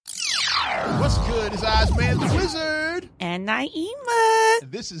What's good? It's Ozman the Wizard. And Naima.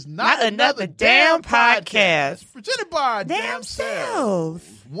 And this is not another damn podcast. Presented by our damn selves.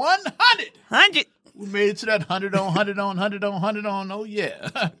 100. We made it to that 100 on. Oh,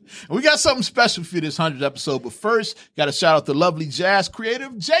 yeah. We got something special for this 100th episode. But first, got to shout out the lovely jazz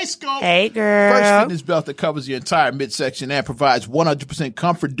creative, J-Scope. Hey, girl. First fitness belt that covers your entire midsection and provides 100%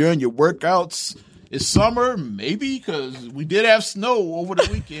 comfort during your workouts. It's summer, maybe, because we did have snow over the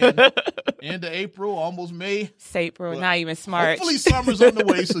weekend. End of April, almost May. It's April, not even smart. Hopefully summer's on the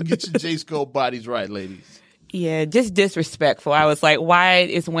way, so get your J-Scope bodies right, ladies. Yeah, just disrespectful. I was like, why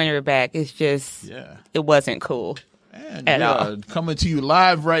is winter back? It's just, It wasn't cool at all. Coming to you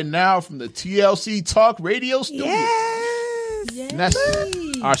live right now from the TLC Talk Radio studio. Yes. And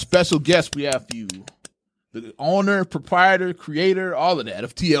that's our special guest we have for you. The owner, proprietor, creator, all of that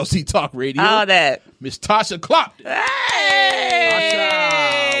of TLC Talk Radio. All that. Miss Tasha Clopton. Hey!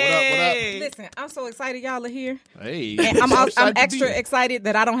 Tasha, what up? Listen, I'm so excited y'all are here. Hey. And I'm excited to extra be here. excited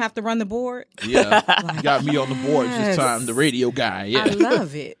that I don't have to run the board. Yeah. You got me on the board this time, the radio guy. Yeah. I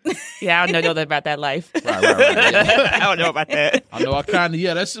love it. Yeah, I don't know about that life. Right. Yeah. I don't know about that. I know I kind of,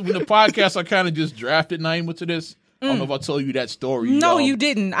 that's when the podcast, I kind of just drafted Naima to this. I don't know if I told you that story. No, you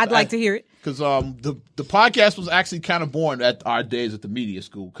didn't. I'd like to hear it. Because the podcast was actually kind of born at our days at the media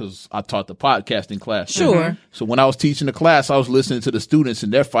school because I taught the podcasting class. Sure. So when I was teaching the class, I was listening to the students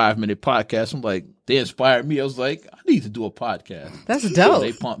in their 5-minute podcast. I'm like, they inspired me. I was like, I need to do a podcast. That's So dope.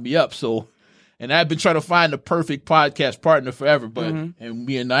 they pumped me up. And I've been trying to find the perfect podcast partner forever. But and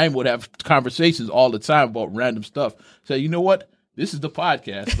me and Naima would have conversations all the time about random stuff. So you know what? This is the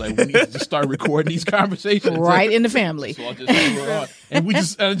podcast. Like we need to just start recording these conversations Right in the family. So I just threw her on, and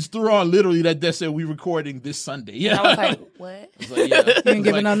I just threw her on literally that said we recording this Sunday. Yeah, I was like, what? I was like, You didn't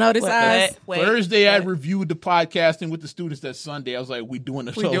give it no notice, eyes. Thursday, I reviewed the podcasting with the students. That Sunday, I was like, we doing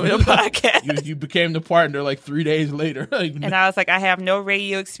the show. We doing a podcast. You became the partner like 3 days later. And I was like, I have no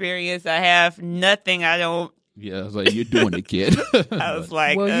radio experience. I have nothing. I don't. Yeah, I was like, you're doing it, kid. I was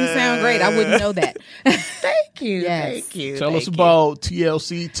like, Well, you sound great. I wouldn't know that. Thank you. Yes. Thank you. Tell us about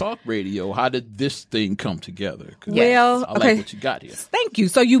TLC Talk Radio. How did this thing come together? 'Cause Well, I like okay. what you got here. Thank you.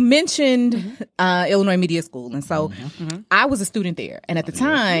 So you mentioned Illinois Media School. And so I was a student there. And at the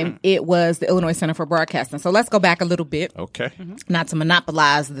time, it was the Illinois Center for Broadcasting. So let's go back a little bit. Okay. Not to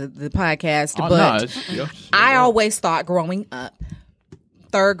monopolize the podcast, Oh, but no, I always thought growing up,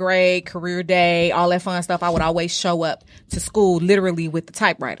 3rd grade, career day, all that fun stuff, I would always show up to school literally with the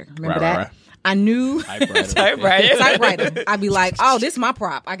typewriter. Remember that? Right. I knew Typewriter. I'd be like, oh, this is my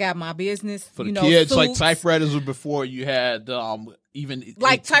prop. I got my business. For the kids, like suits. typewriters were before you had even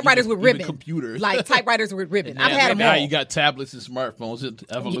Like typewriters even, with ribbon. even computers. Like typewriters with ribbon. And I've had them now all. you got tablets and smartphones. It's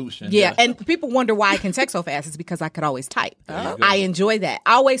evolution. Yeah, and people wonder why I can text so fast. It's because I could always type. you go. I enjoy that.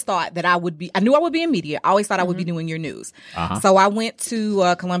 I always thought that I knew I would be in media. I always thought I would be doing your news. So I went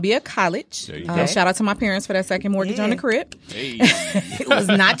to Columbia College. There you go. Shout out to my parents for that second mortgage on the crib. Hey. It was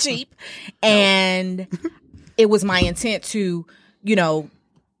not cheap. And it was my intent to, do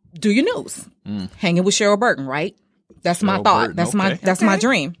your news. Hanging with Cheryl Burton, right? That's my Cheryl thought. Burton, That's my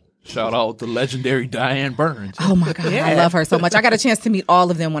dream. Shout out the legendary Diane Burns. Oh my God, I love her so much. I got a chance to meet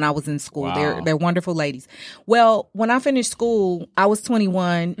all of them when I was in school. Wow. They're wonderful ladies. Well, when I finished school, I was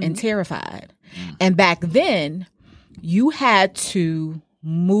 21 and terrified. And back then, you had to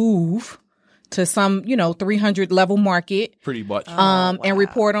move to some, 300 level market, Pretty much. and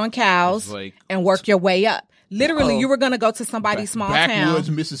report on cows It's like- and work your way up. Literally, you were going to go to somebody's small Backwoods,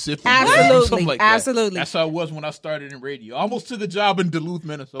 town. Mississippi. Absolutely, Something like that. absolutely. That's how it was when I started in radio. I almost took a job in Duluth,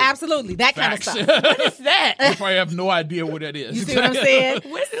 Minnesota. Absolutely, that kind of Facts. stuff. What is that? You probably have no idea what that is. You see what I'm saying?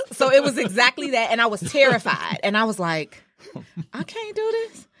 So it was exactly that. And I was terrified. And I was like, I can't do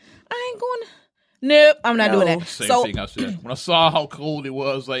this. I ain't going to. Nope, I'm not doing that. Same thing I said. When I saw how cold it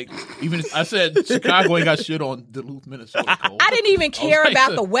was, even I said Chicago ain't got shit on Duluth, Minnesota. Cold. I didn't even care like,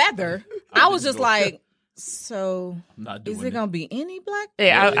 about the weather. I was didn't just go. like, so I'm not doing is it going to be any black?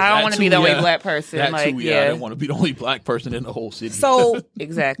 Yeah, I don't want to be the only black person. That like, too, I didn't want to be the only black person in the whole city. So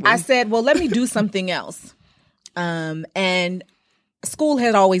exactly. I said, well, let me do something else. And school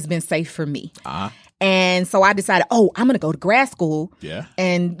had always been safe for me. And so I decided, I'm going to go to grad school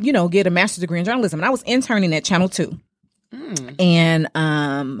and, get a master's degree in journalism. And I was interning at Channel 2. And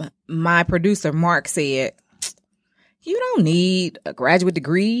my producer, Mark, said, you don't need a graduate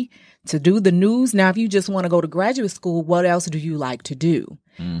degree to do the news. Now, if you just want to go to graduate school, what else do you like to do?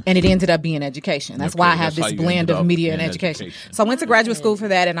 And it ended up being education. That's why I have this blend of media and education. So I went to graduate school for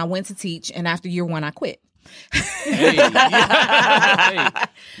that, and I went to teach. And after year one, I quit. Hey,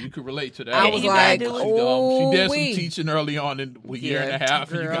 you could relate to that. I was like, she did some teaching early on in a year and a half.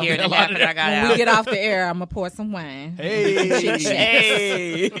 Girl. And year and a half and I got when out. we get off the air, I'm going to pour some wine.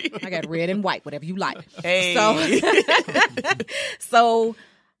 Hey. I got red and white, whatever you like. Hey. So,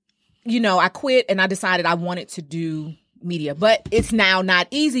 I quit and I decided I wanted to do media. But it's now not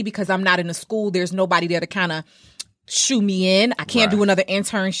easy because I'm not in a school. There's nobody there to kind of shoo me in. I can't do another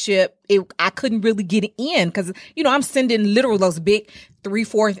internship. I couldn't really get in because, I'm sending literal those big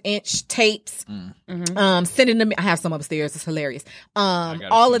 3/4 inch tapes, sending them. I have some upstairs. It's hilarious.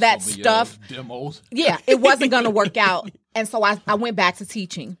 All of that stuff. Demos. Yeah, it wasn't going to work out. And so I went back to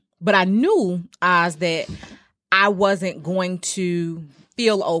teaching. But I knew, Oz, that I wasn't going to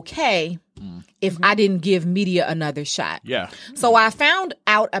feel okay if I didn't give media another shot. Yeah. So I found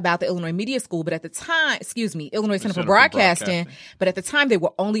out about the Illinois Media School, but at the time, Illinois Center for Broadcasting, but at the time they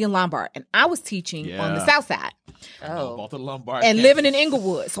were only in Lombard, and I was teaching on the South Side. About the Lombard and campus. living in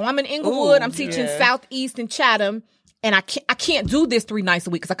Inglewood. So I'm in Inglewood. I'm teaching Southeast and Chatham. And I can't do this 3 nights a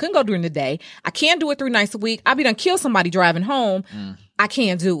week because I couldn't go during the day. I can't do it 3 nights a week. I'll be done kill somebody driving home. I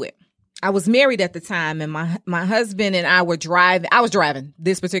can't do it. I was married at the time, and my husband and I were driving. I was driving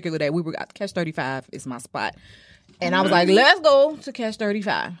this particular day. We were at Cache 35 is my spot. And I was like, let's go to Cache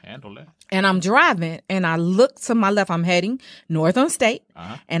 35. Handle that. And I'm driving, and I look to my left. I'm heading north on State.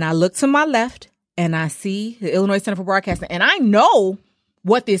 And I look to my left, and I see the Illinois Center for Broadcasting. And I know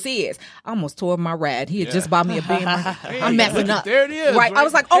what this is. I almost tore my rad. He had just bought me a Beamer. I'm messing up. There it is. Right. I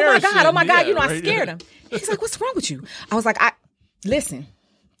was like, oh my God. Yeah, I scared him. He's like, what's wrong with you? I was like, listen.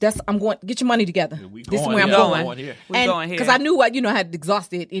 I'm going. Get your money together. This is where I'm going. Because I knew I had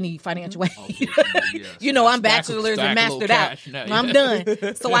exhausted any financial way. I'm bachelor's and mastered out. I'm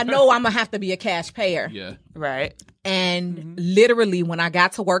done. So I know I'm gonna have to be a cash payer. Yeah. Right. And literally, when I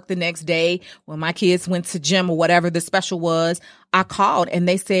got to work the next day, when my kids went to gym or whatever the special was, I called and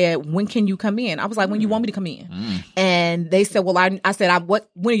they said, "When can you come in?" I was like, "When you want me to come in?" And they said, "Well, I said, when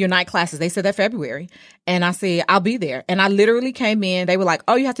are your night classes?" They said that February, and I said, "I'll be there." And I literally came in. They were like,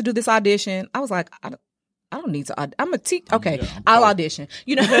 "Oh, you have to do this audition." I was like, I don't need to. I'm a teacher. Okay, I'll audition.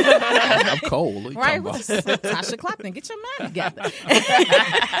 I'm cold. Right? Tasha Clapton, get your mind together.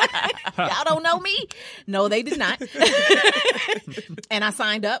 Y'all don't know me? No, they did not. And I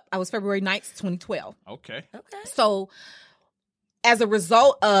signed up. I was February 9th, 2012. Okay. So as a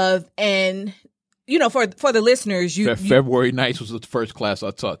result of, and for the listeners, February 9th was the first class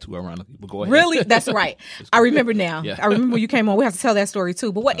I taught to, ironically. But go ahead. Really? That's right. I remember now. Yeah. I remember when you came on. We have to tell that story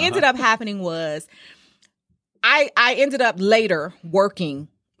too. But what ended up happening was I ended up later working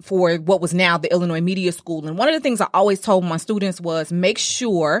for what was now the Illinois Media School. And one of the things I always told my students was make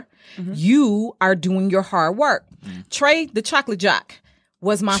sure you are doing your hard work. Trey, the chocolate jock,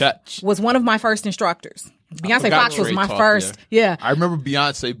 was one of my first instructors. Beyonce Fox was my first. Yeah. I remember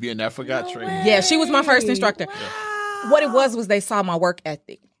Beyonce being there. I forgot Trey. Yeah, she was my first instructor. Wow. What it was they saw my work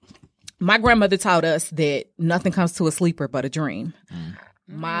ethic. My grandmother taught us that nothing comes to a sleeper but a dream.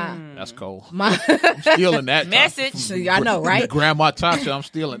 That's cool. I'm stealing that message. I know, right? Grandma Tasha, I'm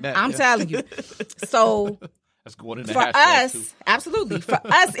stealing that. I'm telling you. So that's going in the for us, too. Absolutely. For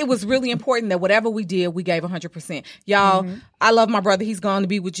us, it was really important that whatever we did, we gave 100%. Y'all, I love my brother. He's gone to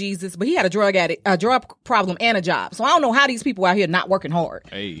be with Jesus, but he had a drug problem and a job. So I don't know how these people out here not working hard.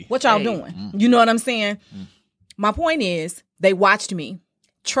 Hey. What y'all doing? You know what I'm saying? My point is, they watched me.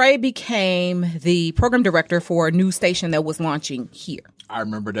 Trey became the program director for a new station that was launching here. I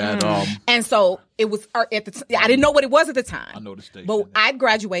remember that. And so it was I didn't know what it was at the time. I know the station. But I'd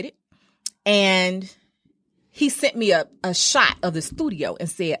graduated, and he sent me a shot of the studio and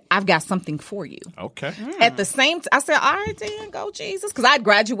said, "I've got something for you." Okay. At the same time, I said, "All right, then, go Jesus," because I'd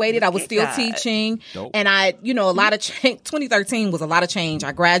graduated. I was still teaching, and a lot of 2013 was a lot of change.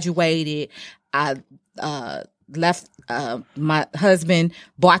 I graduated. I left. My husband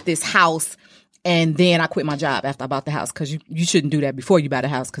bought this house. And then I quit my job after I bought the house because you shouldn't do that before you buy the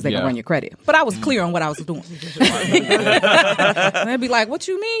house because they can run your credit. But I was clear on what I was doing. And they'd be like, "What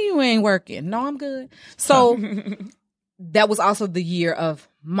you mean you ain't working?" "No, I'm good." So that was also the year of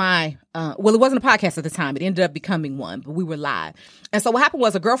my, it wasn't a podcast at the time. It ended up becoming one, but we were live. And so what happened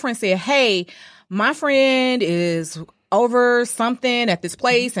was a girlfriend said, "Hey, my friend is over something at this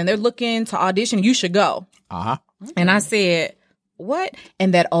place and they're looking to audition. You should go." And I said, "What?"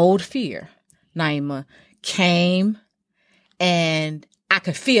 And that old fear, Naima, came and I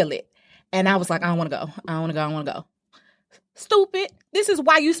could feel it. And I was like, I don't want to go. stupid. This is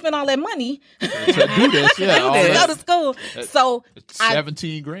why you spend all that money to do this. Yeah, go to school. So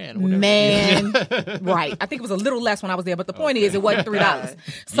 17 grand. Whatever. Man, right. I think it was a little less when I was there, but the point is, it wasn't $3.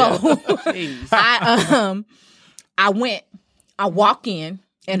 So I walk in,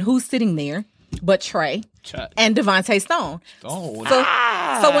 and who's sitting there but Trey and Devontae Stone. So when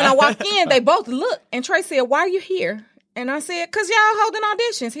I walk in, they both look, and Trey said, "Why are you here?" And I said, "Cause y'all holding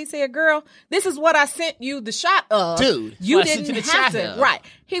auditions." He said, "Girl, this is what I sent you the shot of. Dude, you didn't have to." Right.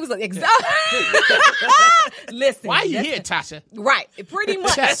 He was like, exactly. Listen. Why are you here, Tasha? Right. Pretty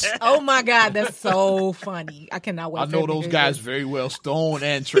much. Oh my God. That's so funny. I cannot wait. I know those guys very well, Stone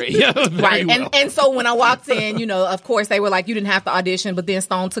and Trey. Right. Well. And so when I walked in, you know, of course they were like, you didn't have to audition, but then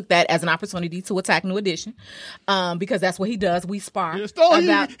Stone took that as an opportunity to attack New Edition. Because that's what he does. We spar. Yeah, Stone,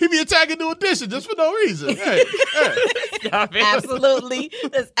 he be attacking New Edition just for no reason. Hey. Absolutely.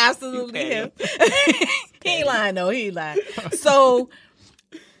 That's absolutely him. He ain't lying though. He ain't lying. So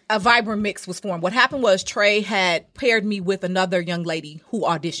a Vibrant Mix was formed. What happened was Trey had paired me with another young lady who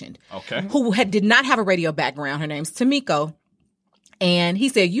auditioned. Okay. Who did not have a radio background. Her name's Tamiko. And he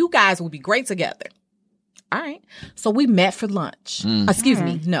said, you guys will be great together. All right. So we met for lunch. Excuse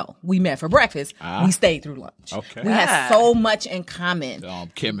me. No, we met for breakfast. We stayed through lunch. Okay. We had so much in common.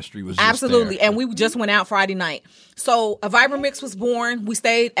 Chemistry was absolutely. Just there. And we just went out Friday night. So a Vibrant Mix was born. We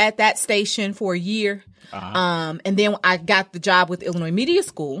stayed at that station for a year. And then I got the job with Illinois Media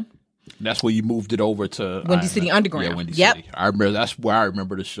School. That's where you moved it over to Windy City Underground. Yeah, Windy City. I remember. That's where I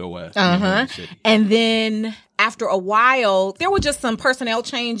remember the show at. And then after a while, there were just some personnel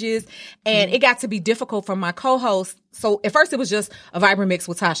changes, and it got to be difficult for my co-host. So at first, it was just a Vibrant Mix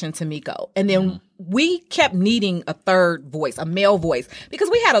with Tasha and Tamiko, and then we kept needing a third voice, a male voice, because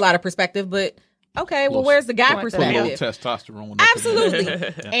we had a lot of perspective, but. Okay, well, where's the guy perspective? Testosterone.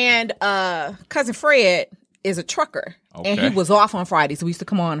 Absolutely. And Cousin Fred is a trucker, and he was off on Fridays, so we used to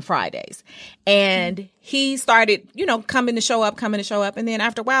come on Fridays. And he started, coming to show up, and then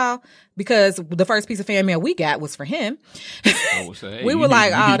after a while, because the first piece of fan mail we got was for him, we were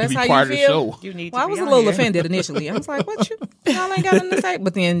like, "Oh, that's how you feel." I was a little offended initially. I was like, "What y'all ain't got nothing to say?"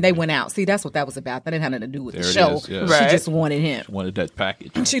 But then they went out. See, that's what that was about. That didn't have nothing to do with the show. She just wanted him. She wanted that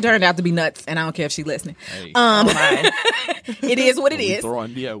package. She turned out to be nuts, and I don't care if she's listening. Hey. It is what it is.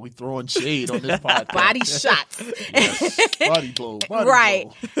 We throwing shade on this podcast. Body shots. Yes. Body blow. Right.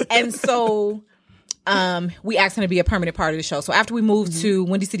 And so we asked him to be a permanent part of the show. So after we moved to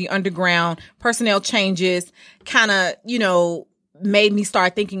Windy City Underground, personnel changes kind of, made me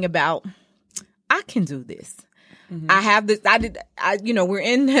start thinking about, I can do this. I have this, we're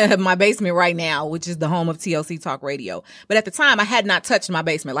in my basement right now, which is the home of TLC Talk Radio. But at the time, I had not touched my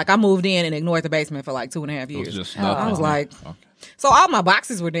basement. Like, I moved in and ignored the basement for like 2.5 years. I was like, so all my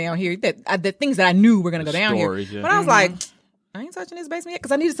boxes were down here, the things that I knew were going to go down here. Yeah. But I was like, I ain't touching this basement yet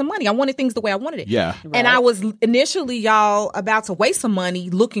because I needed some money. I wanted things the way I wanted it. Yeah. Right. And I was initially, y'all, about to waste some money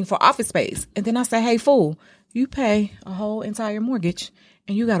looking for office space. And then I said, hey, fool, you pay a whole entire mortgage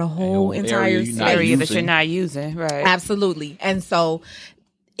and you got a whole entire area that you're not using. Right. Absolutely. And so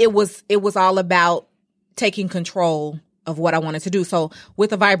it was all about taking control of what I wanted to do. So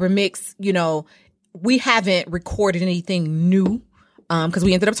with the Vibrant Mix, we haven't recorded anything new. Because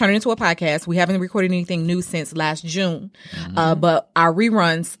we ended up turning into a podcast. We haven't recorded anything new since last June. But our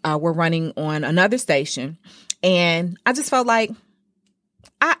reruns were running on another station. And I just felt like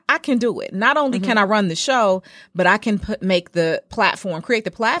I can do it. Not only can I run the show, but I can create the platform.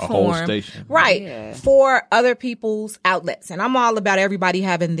 A whole station. Right. For other people's outlets. And I'm all about everybody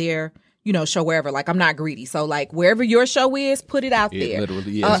having their show wherever. Like, I'm not greedy. So, like, wherever your show is, put it out there. It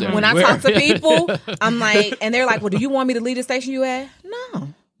literally is when I talk to people, I'm like, and they're like, well, do you want me to lead the station you at? No.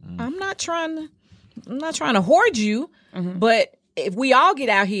 I'm not trying to hoard you. But if we all get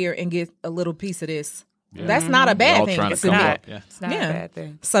out here and get a little piece of this, that's not a bad thing. It's not a bad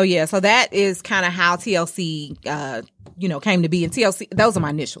thing. So that is kind of how TLC, came to be. And TLC, those are my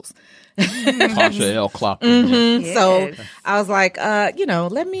initials. Tasha L. Klopp. Yes. So I was like,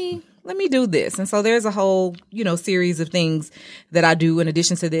 let me do this. And so there's a whole, series of things that I do in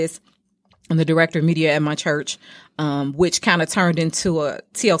addition to this. I'm the director of media at my church, which kind of turned into a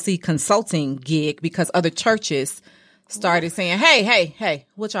TLC consulting gig because other churches started saying, hey,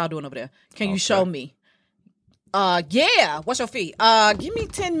 what y'all doing over there? Can you show me? Yeah. What's your fee? Give me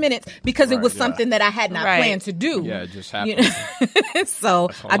 10 minutes because it was something that I had not planned to do. Yeah, it just happened. So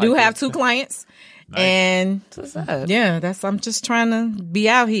I do have 2 clients. Nice. And I'm just trying to be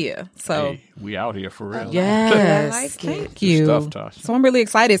out here. So we out here for real. Yes. Thank you. Good stuff, Tasha. So I'm really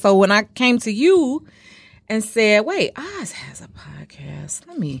excited. So when I came to you and said, wait, Oz has a podcast.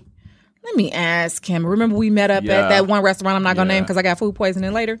 Let me Let me ask him. Remember we met up at that one restaurant I'm not going to name because I got food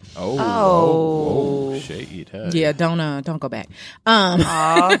poisoning later? Oh. Shade. Hey. Yeah, don't go back.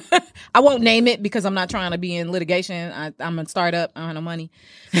 I won't name it because I'm not trying to be in litigation. I'm a startup. I don't have no money.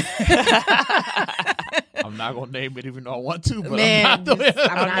 I'm not going to name it even though I want to, but Man, I'm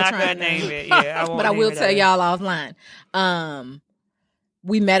not going to name it. Yeah, I won't. But I will tell y'all offline.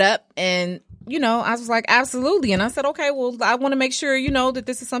 We met up and, I was like, absolutely. And I said, okay, well, I want to make sure you know that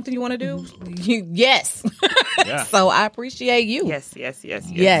this is something you want to do. Yes. Yeah. So I appreciate you.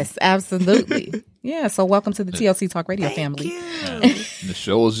 Yes, absolutely. Yeah. So welcome to the TLC Talk Radio family. The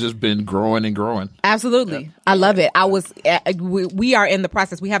show has just been growing and growing. Absolutely. Yeah. I love it. We are in the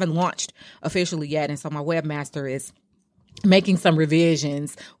process. We haven't launched officially yet. And so my webmaster is making some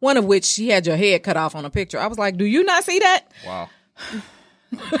revisions, one of which she had your head cut off on a picture. I was like, do you not see that? Wow.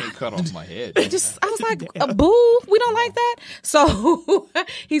 I can't cut off my head. I was like, boo, we don't like that. So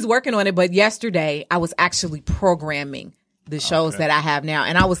he's working on it. But yesterday I was actually programming the shows that I have now.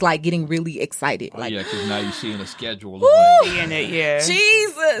 And I was like getting really excited. Because now you're seeing a schedule. Seeing it,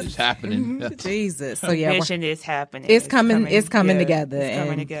 Jesus. It's happening. Jesus. So vision is happening. It's coming together. It's coming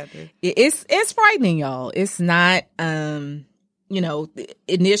together. It's frightening, y'all. It's not,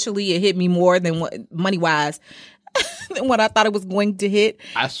 initially it hit me more than what money-wise than what I thought it was going to hit.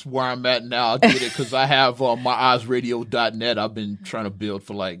 That's where I'm at now. I get it because I have myeyesradio.net. I've been trying to build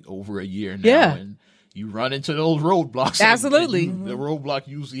for like over a year now. Yeah. And you run into those roadblocks. Absolutely. The roadblock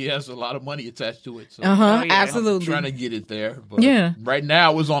usually has a lot of money attached to it. So absolutely. I'm trying to get it there. But right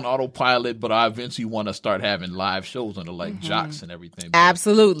now it's on autopilot, but I eventually want to start having live shows under like Jocks and everything. But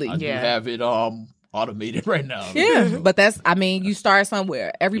absolutely. I do have it automated right now. Yeah, but you start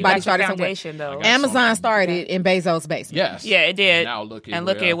somewhere. Everybody started somewhere. Though. Amazon started in Bezos' basement. Yes. Yeah, it did. Now look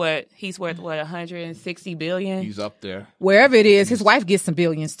at what he's worth. What, 160 billion? He's up there. Wherever it is, his wife gets some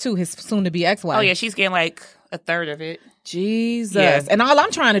billions too. His soon-to-be ex-wife. Oh yeah, she's getting like a third of it. Jesus. Yeah. And all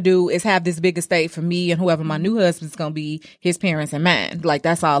I'm trying to do is have this big estate for me and whoever my new husband's going to be, his parents and mine. Like,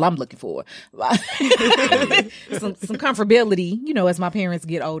 that's all I'm looking for. some comfortability, as my parents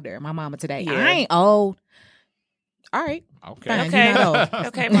get older. My mama today. Yeah. I ain't old. All right. Okay. Fine, you're not old.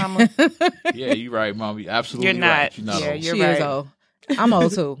 Okay, mama. Yeah, you're right, mom. You're absolutely you're not. Right. You're not old. You're she right. is old. I'm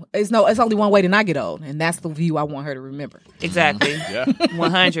old too. It's only one way to not get old, and that's the view I want her to remember. Exactly. Yeah.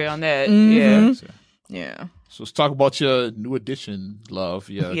 100 on that. Mm-hmm. Yeah. So let's talk about your New Edition, love.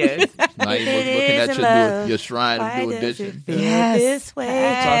 Yeah. Yes. Now you're looking at your shrine of New Edition. Yes. Talk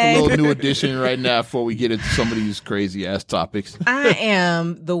a little New Edition right now before we get into some of these crazy ass topics. I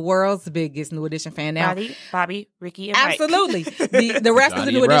am the world's biggest New Edition fan now. Bobby, Ricky, and absolutely. Mike. The rest Johnny of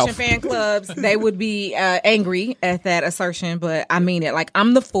the New Edition fan clubs, they would be angry at that assertion, but I mean it. Like,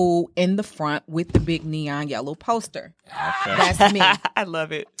 I'm the fool in the front with the big neon yellow poster. Okay. That's me. I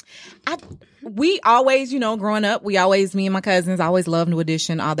love it. We always, growing up, me and my cousins always loved New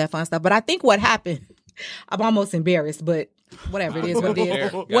Edition, all that fun stuff. But I think what happened, I'm almost embarrassed, but whatever it is, what it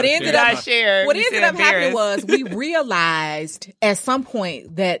is. What ended up happening was we realized at some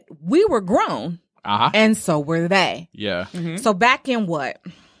point that we were grown, and so were they. Yeah. Mm-hmm. So back in what?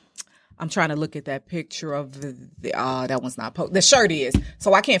 I'm trying to look at that picture of that one's not the shirt is.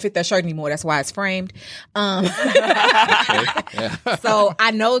 So I can't fit that shirt anymore. That's why it's framed. So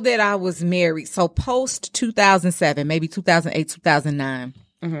I know that I was married. So post 2007, maybe 2008,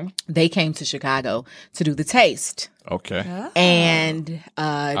 2009, they came to Chicago to do the Taste. Okay. And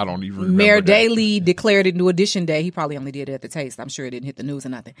I don't even remember Mayor that. Daley declared it New Edition Day. He probably only did it at the Taste. I'm sure it didn't hit the news or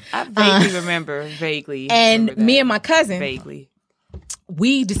nothing. I vaguely remember. And me and my cousin. Vaguely.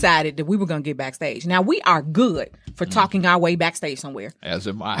 We decided that we were going to get backstage. Now, we are good for talking our way backstage somewhere. As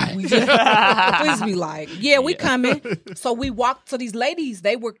am I. We just be like, we coming. So we walked. So these ladies,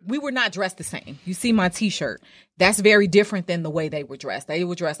 we were not dressed the same. You see my T-shirt. That's very different than the way they were dressed. They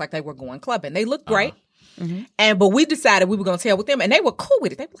were dressed like they were going clubbing. They looked great. But we decided we were going to tail with them. And they were cool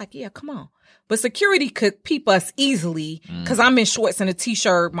with it. They were like, yeah, come on. But security could peep us easily because I'm in shorts and a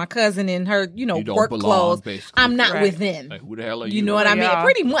T-shirt. My cousin in her, work clothes. Basically. I'm not with them. Like, who the hell are you? You know what I mean?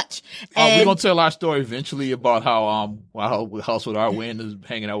 Pretty much. We're going to tell our story eventually about how Hustled Our Win is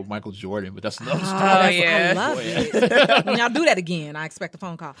hanging out with Michael Jordan, but that's another story. I love it. When y'all do that again, I expect a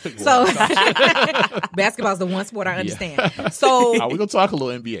phone call. So basketball's the one sport I understand. Yeah. So we're going to talk a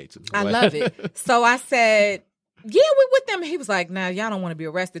little NBA too. I love it. So I said, yeah, we with them. He was like, nah, y'all don't want to be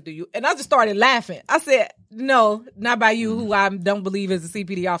arrested, do you? And I just started laughing. I said, no, not by you, who I don't believe is a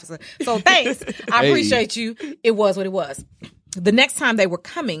CPD officer. So thanks. I appreciate you. It was what it was. The next time they were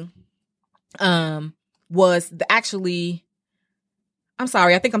coming was actually, I'm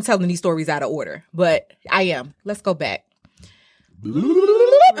sorry, I think I'm telling these stories out of order, but I am. Let's go back.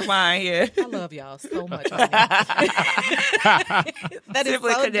 Mine, yeah. I love y'all so much. That is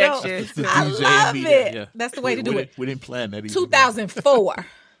Simply so connection. dope. I love it. Yeah. That's the way to do it. We didn't plan that either. 2004.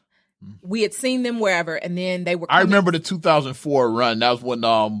 We had seen them wherever, and then they were I remember the 2004 run. That was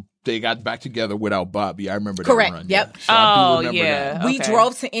when they got back together without Bobby. I remember that Correct. run. Yep. Yeah. So I do remember that. We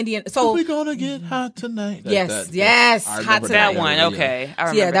drove to Indiana. So we're gonna get hot tonight. Yes. Hot tonight. That one. Okay. I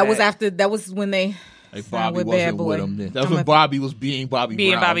remember that was after. That was when they. Like Bobby wasn't with him then. That was when Bobby was being Bobby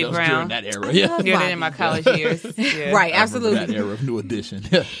Brown. Bobby that was Brown. During that era. Yeah. During in my college years. Yeah. Right. Absolutely. That era of New Edition.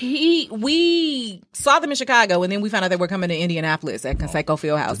 We saw them in Chicago, and then we found out they were coming to Indianapolis at Conseco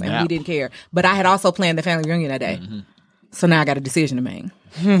Fieldhouse, and we didn't care. But I had also planned the family reunion that day. Mm-hmm. So now I got a decision to make.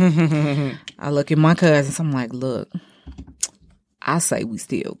 I look at my cousins. I'm like, look, I say we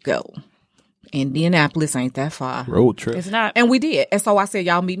still go. Indianapolis ain't that far. Road trip. It's not. And we did. And so I said,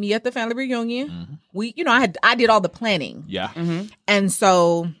 y'all meet me at the family reunion. Mm-hmm. We, I did all the planning. Yeah. Mm-hmm. And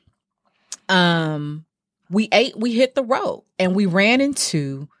so we hit the road, and we ran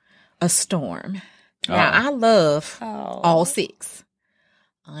into a storm. Now, I love all six.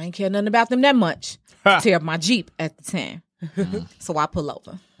 I ain't care nothing about them that much. Tear up my Jeep at the time. So I pull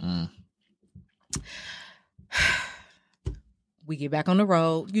over. We get back on the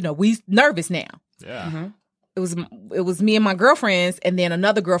road. We nervous now. Yeah. Mm-hmm. It was me and my girlfriends, and then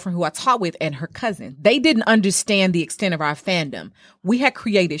another girlfriend who I taught with, and her cousin. They didn't understand the extent of our fandom. We had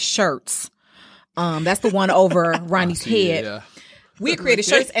created shirts. That's the one over Ronnie's head. Yeah. We created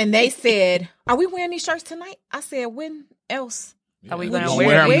shirts, and they said, "Are we wearing these shirts tonight?" I said, "When else are we going to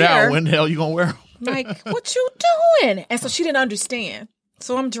wear them now? When the hell you gonna wear them?" Like, what you doing? And so she didn't understand.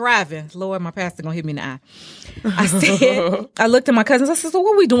 So I'm driving. Lord, my pastor gonna hit me in the eye. I looked at my cousins. I said, so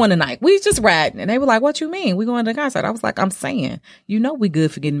what are we doing tonight? We just riding. And they were like, what you mean? We going to the concert? I was like, I'm saying, we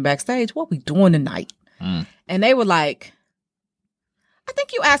good for getting backstage. What we doing tonight? And they were like, I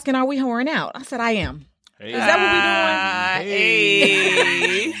think you asking, are we whoring out? I said, I am. Hey. Is that what we doing?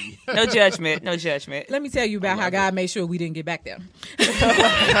 Hey. No judgment. No judgment. Let me tell you about how God made sure we didn't get back there.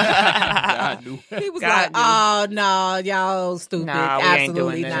 God knew. He was like, oh, no, y'all stupid. Nah,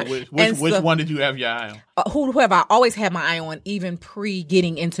 absolutely not. Which one did you have your eye on? Who have I always had my eye on, even pre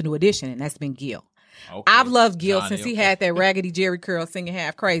getting into New Edition, and that's been Gil. Okay. I've loved Gil since he had that raggedy Jerry curl singing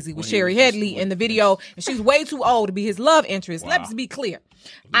Half Crazy with Sherry Headley in the video, and she's way too old to be his love interest. Wow. Let's be clear.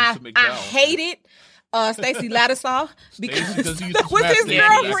 I hated Stacey Lattisaw because that was his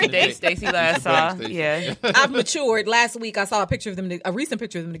girlfriend. Stacey Lattisaw. Yeah. I've matured. Last week I saw a recent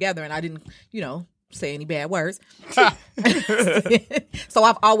picture of them together, and I didn't, say any bad words. So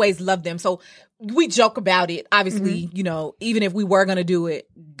I've always loved them. So we joke about it. Obviously, even if we were going to do it,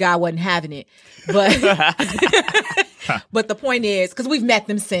 God wasn't having it. But but the point is, because we've met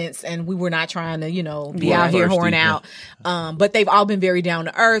them since, and we were not trying to, be out here whoring out. But they've all been very down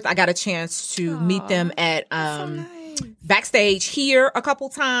to earth. I got a chance to meet them at backstage here a couple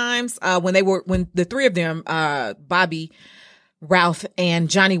times when the three of them, Bobby, Ralph, and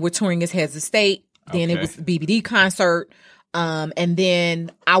Johnny, were touring his Heads of State. Then it was the BBD concert. And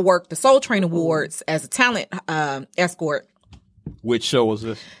then I worked the Soul Train Awards as a talent escort. Which show was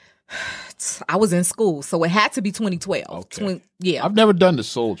this? I was in school, so it had to be 2012. Okay. Yeah. I've never done the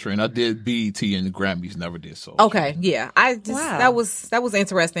Soul Train. I did BET and the Grammys, never did Soul Train. Yeah. I just that was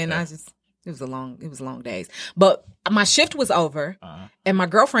interesting. Yeah. It was long days. But my shift was over, and my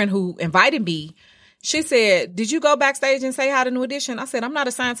girlfriend who invited me, she said, "Did you go backstage and say hi to New Edition?" I said, "I'm not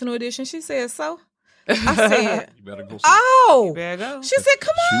assigned to New Edition." She said, "So?" I said, "You better go." You better go. She said,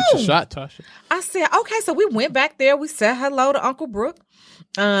 "Come on, shoot your shot, Tasha." I said, "Okay." So we went back there. We said hello to Uncle Brooke,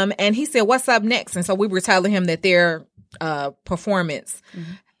 and he said, "What's up next?" And so we were telling him that their performance,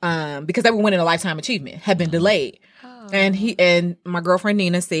 because they were winning a Lifetime Achievement, had been delayed. And my girlfriend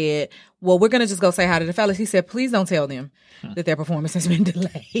Nina said, "Well, we're gonna just go say hi to the fellas." He said, "Please don't tell them that their performance has been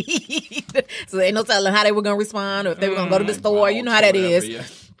delayed." So they ain't no telling how they were gonna respond or if they were gonna go to the store. You know how that is. Yeah.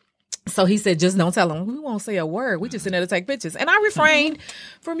 So he said, just don't tell them. We won't say a word. We just in there to take pictures. And I refrained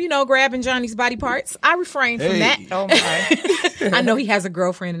from, grabbing Johnny's body parts. I refrained from that. Oh, my. I know he has a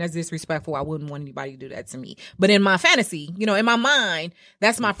girlfriend, and that's disrespectful. I wouldn't want anybody to do that to me. But in my fantasy, in my mind,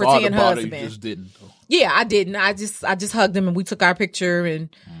 that's my pretend husband. You just didn't. Yeah, I didn't. I just hugged him, and we took our picture, and,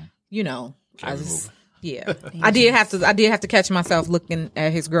 Yeah, I did have to catch myself looking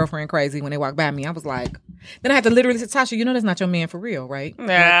at his girlfriend crazy when they walked by me. I was like, then I had to literally say, Tasha, that's not your man for real, right?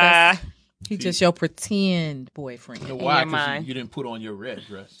 Nah. He's just your pretend boyfriend. You know why? Because you didn't put on your red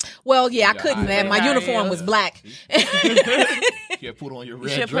dress. Well, yeah, I couldn't. Man. My uniform was black. You put on your red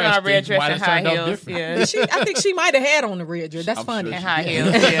dress. You put on red dress and high heels. Yeah. I think she might have had on the red dress. That's funny. Sure and high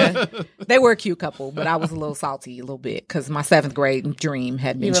heels, yeah. They were a cute couple, but I was a little salty a little bit because my 7th grade dream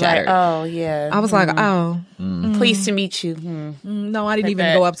had been shattered. Like, oh, yeah. I was like, oh. Pleased to meet you. No, I didn't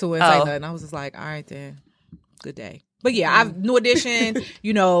even go up to her and say nothing. I was just like, all right, then. Good day. But yeah, New Edition,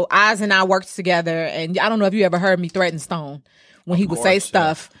 Oz and I worked together, and I don't know if you ever heard me threaten Stone when he would say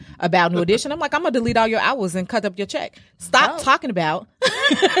stuff about New Edition. I'm like, I'm going to delete all your hours and cut up your check. Stop talking about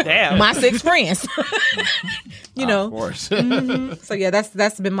my 6 friends. Of course. So yeah,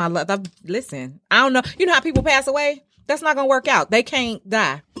 that's been my love. Listen, I don't know. You know how people pass away? That's not going to work out. They can't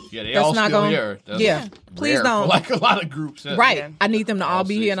die. Yeah, they all still here. Yeah. Please don't. Like a lot of groups. Right. Yeah. I need them to all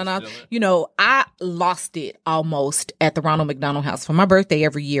be here. And I lost it almost at the Ronald McDonald House. For my birthday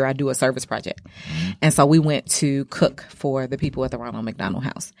every year, I do a service project. Mm-hmm. And so we went to cook for the people at the Ronald McDonald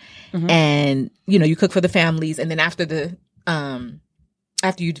House. Mm-hmm. And, you cook for the families. And then after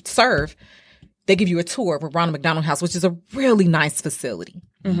you serve, they give you a tour of Ronald McDonald House, which is a really nice facility.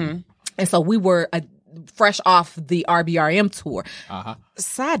 Mm-hmm. And so we were fresh off the RBRM tour. Uh-huh.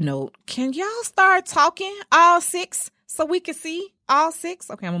 Side note, can y'all start talking all 6 so we can see all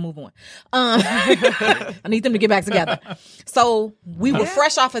 6? Okay, I'm gonna move on. I need them to get back together. So we were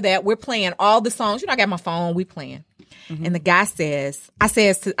fresh off of that. We're playing all the songs. I got my phone. We playing. Mm-hmm. And the guy says, I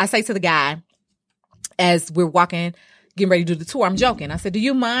say to the guy as we're walking, getting ready to do the tour, I'm joking. I said, do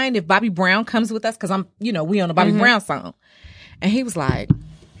you mind if Bobby Brown comes with us? Because we on a Bobby Brown song. And he was like,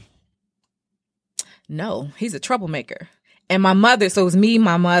 no, he's a troublemaker. And my mother, so it was me,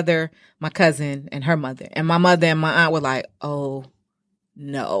 my mother, my cousin, and her mother. And my mother and my aunt were like, oh,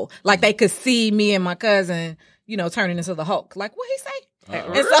 no. Like they could see me and my cousin, turning into the Hulk. Like, what he say?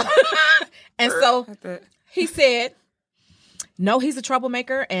 And so he said, no, he's a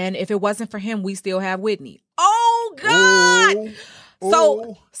troublemaker. And if it wasn't for him, we still have Whitney. Oh, God.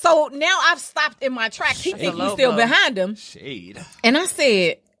 So now I've stopped in my tracks. He thinks he's still behind him. Shade. And I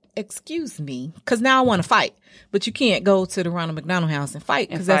said, excuse me, because now I want to fight. But you can't go to the Ronald McDonald House and fight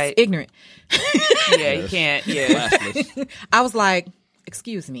because that's ignorant. Yeah, you can't. Yeah. I was like,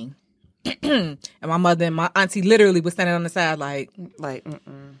 excuse me. And my mother and my auntie literally was standing on the side like,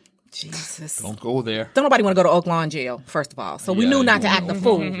 Jesus. Don't go there. Don't nobody want to go to Oak Lawn jail, first of all. So we knew not to act a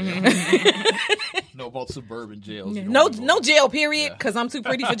fool. Know about suburban jails. No jail, period, because I'm too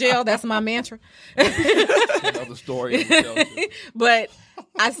pretty for jail. That's my mantra. Another story. But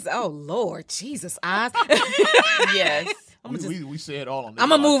I said, oh, Lord, Jesus, Oz. Yes. We say it all on this I'm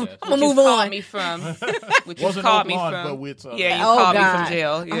gonna move on. Me from, which wasn't called me Lawn, from. But you called me from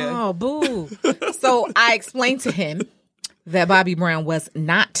jail. Yeah. Oh, boo. So I explained to him that Bobby Brown was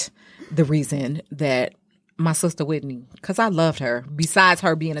not the reason that my sister Whitney, because I loved her. Besides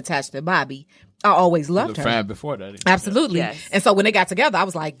her being attached to Bobby, I always loved her. Fan before that. Absolutely. Yes. And so when they got together, I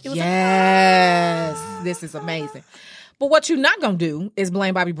was like, yes, this is amazing. But what you're not going to do is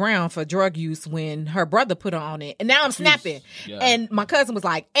blame Bobby Brown for drug use when her brother put her on it. And now I'm snapping. Yeah. And my cousin was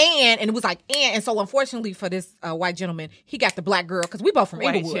like, and it was like, and so unfortunately for this white gentleman, he got the black girl, because we both from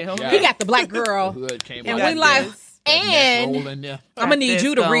Inglewood. Yeah. He got the black girl. And we like, and I'm going to need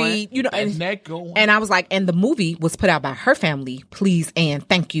you to read, and I was like, and the movie was put out by her family. Please and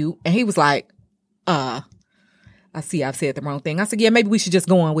thank you. And he was like, I see I've said the wrong thing. I said, yeah, maybe we should just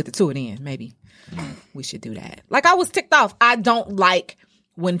go on with the tour then. Maybe we should do that. Like, I was ticked off. I don't like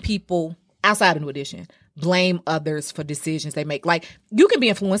when people outside of New Edition blame others for decisions they make. Like, you can be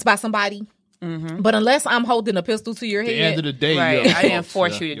influenced by somebody, but unless I'm holding a pistol to your head. At the end of the day, right. I didn't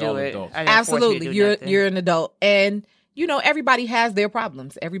force you to do it. Absolutely. You're an adult. And, everybody has their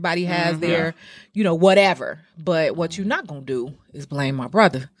problems. Everybody has their, whatever. But what you're not going to do is blame my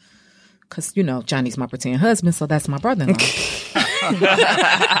brother. Because, Johnny's my pretend husband, so that's my brother-in-law.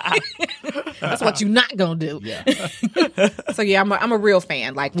 That's what you're not going to do. Yeah. So, yeah, I'm a real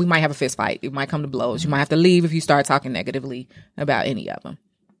fan. Like, we might have a fist fight. It might come to blows. You might have to leave if you start talking negatively about any of them.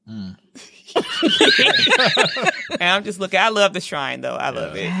 And I'm just looking. I love the shrine, though. I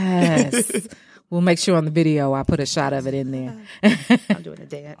love it. Yes. We'll make sure on the video I put a shot of it in there. I'm doing a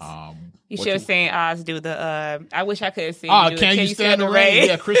dance. You should have seen Oz do the, I wish I could have seen you. Can you stand the rain?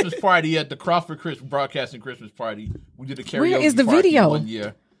 Yeah, Christmas party at the Crawford Broadcasting Christmas party. We did a karaoke Where is the video? 1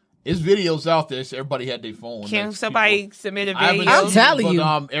 year. It's videos out there, so everybody had their phone. Can somebody submit a video? I'm telling you.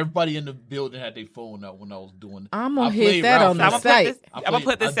 Everybody in the building had their phone out when I was doing it. I'm going to hit that on the site. I'm going to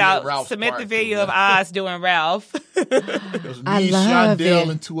put this out. Submit the video of Oz doing Ralph. It was me, Shondell,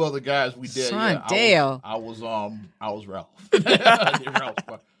 and 2 other guys we did. Shondell. Yeah, I was Ralph. I did Ralph's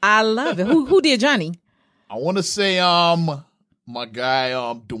part. I love it. Who did Johnny? I want to say my guy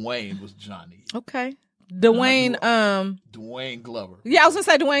Dwayne was Johnny. Okay. Dwayne Glover. Yeah, I was gonna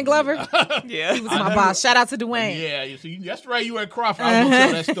say Dwayne Glover. Yeah, he was my boss. Shout out to Dwayne. Yeah, you see, that's right. You were at Crawford. I was gonna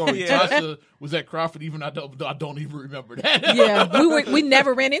tell that story. Tasha was at Crawford. Even I don't even remember that. Yeah, we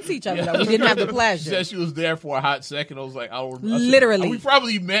never ran into each other. Though. We didn't have the pleasure. She said she was there for a hot second. I was like, I don't remember. Literally, we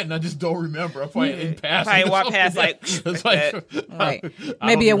probably met, and I just don't remember. I probably in passing. Probably walked past right.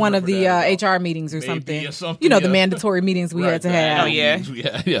 Maybe at one of the HR meetings or something. You know, the mandatory meetings we had to have. Oh yeah,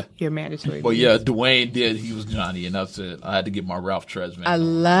 yeah. Your mandatory. But yeah, Dwayne did. He was Johnny, and that's it. I had to get my Ralph Tresvant. I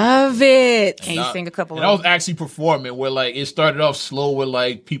love it. Can you sing a couple of them? I was actually performing where like it started off slow with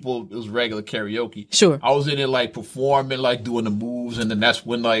like people, it was regular karaoke. Sure. I was in it like performing, like doing the moves, and then that's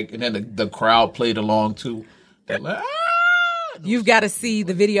when like, and then the crowd played along too. They're like, You've got to see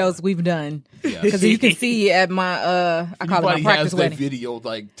the videos we've done. Because you can see at my, I call it my practice wedding. That video,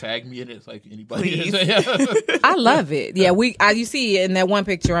 like tag me in it. It's like anybody. I love it. Yeah, you see in that one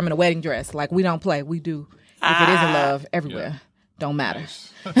picture, I'm in a wedding dress. Like we don't play, we do. If it isn't love, everywhere. Don't matter.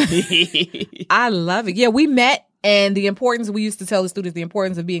 I love it. Yeah, we met, and the importance, we used to tell the students the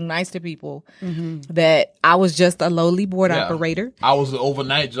importance of being nice to people, that I was just a lowly board operator. I was an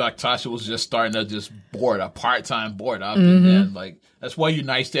overnight jock. Tasha was just starting to just board, a part-time board op. And like, that's why you're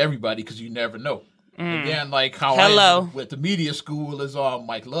nice to everybody, because you never know. Again, like how I with the media school is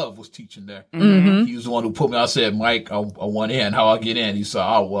Mike Love was teaching there. He was the one who put me. I said, Mike, I want in. How I get in? He said,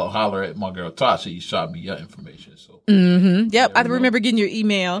 oh well, holler at my girl Tasha. He shot me your information. So yep, I remember getting your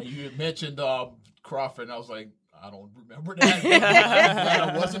email. And you had mentioned Crawford, and I was like, I don't remember that.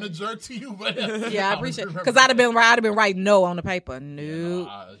 I wasn't a jerk to you, but yeah, I appreciate it, because I'd have been writing no on the paper. No,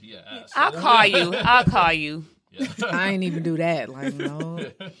 I'll call you. Yeah. I ain't even do that. Like no.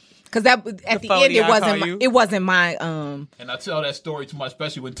 Because that at the end it wasn't my And I tell that story to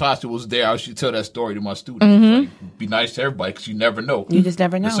especially when Tasha was there, I should tell that story to my students. Like, be nice to everybody, because you never know. You just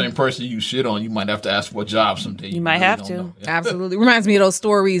never know. The same person you shit on, you might have to ask for a job someday. You might have to. Absolutely. Reminds me of those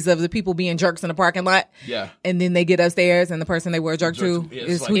stories of the people being jerks in the parking lot. Yeah. And then they get upstairs and the person they were a jerk to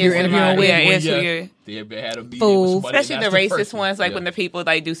is who you're interviewing with. Yeah, it's who you're. They had a meeting Fools. with especially the racist ones, like when the people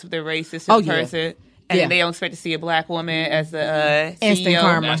like do something racist to the person. And they don't expect to see a black woman as the instant CEO.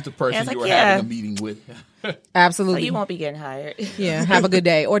 karma. That's the person you were having a meeting with. Absolutely. So you won't be getting hired. Yeah. Have a good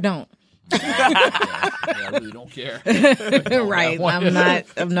day, or don't. I really don't care. Right. I'm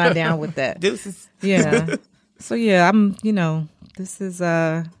not down with that. Deuces. Yeah. So yeah, this is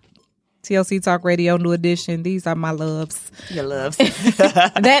TLC Talk Radio, New Edition. These are my loves. Your loves.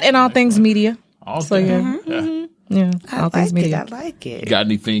 That and all things media. Also, yeah. All things media. I like it. Got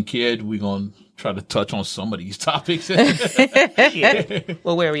anything, kid? We're going to try to touch on some of these topics. Well,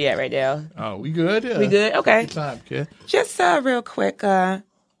 where are we at right now? Oh, we good? Yeah. We good? Okay. Good time, kid. Just real quick.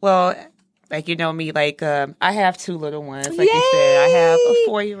 Like you know me, like I have two little ones. Like you said, I have a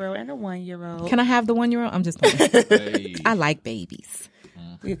 4-year-old and a 1-year-old. Can I have the 1-year-old? I'm just playing. Hey. I like babies.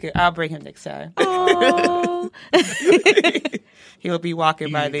 I'll bring him next time. Oh. He'll be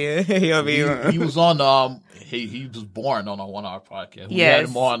walking by there. He'll be. He was on. He was born on a 1 hour podcast. We had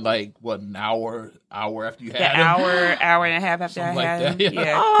him on like an hour after you had him. Hour and a half after I had him. That, yeah,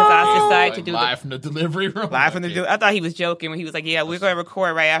 because I decided to do live from the delivery room. Live from the. I thought he was joking when he was like, "Yeah, we're going to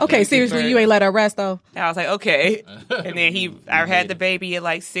record right after." Okay, seriously, you ain't let her rest though. I was like, okay, and then I had the baby at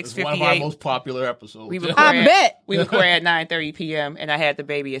like 6:58. One of our most popular episodes. I bet we recorded at 9:30 p.m. and I had the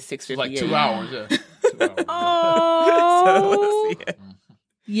baby at 6:58. Like 2 hours. Yeah. 2 hours. Oh.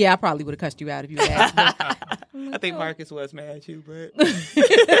 Yeah, I probably would have cussed you out if you had asked. I think Marcus was mad too, but he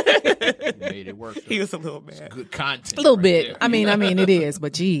made it work. He was a little mad. Good content. A little bit. There. I mean, it is,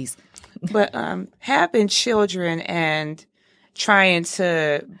 but geez. But having children and trying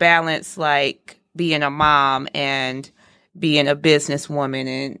to balance like being a mom and being a businesswoman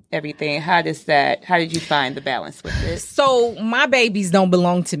and everything, how did you find the balance with this? So my babies don't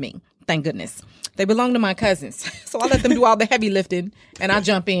belong to me, thank goodness. They belong to my cousins. So I let them do all the heavy lifting, and I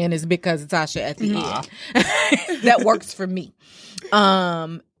jump in as big cousin Tasha at the end. That works for me.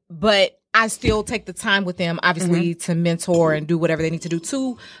 But I still take the time with them, obviously, to mentor and do whatever they need to do.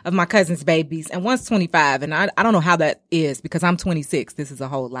 2 of my cousins' babies, and one's 25, and I don't know how that is because I'm 26. This is a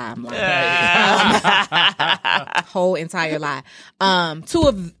whole lie. I'm lying. Whole entire lie. 2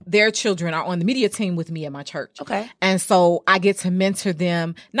 of their children are on the media team with me at my church. Okay. And so I get to mentor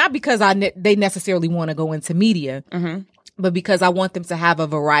them, not because they necessarily want to go into media, but because I want them to have a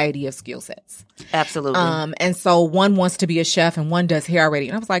variety of skill sets. Absolutely. And so one wants to be a chef and one does hair already.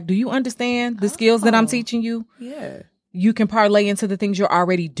 And I was like, do you understand the skills that I'm teaching you? Yeah. you can parlay into the things you're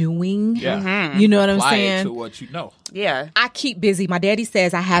already doing. Yeah. Mm-hmm. You know what Apply I'm saying? It to what you know. Yeah. I keep busy. My daddy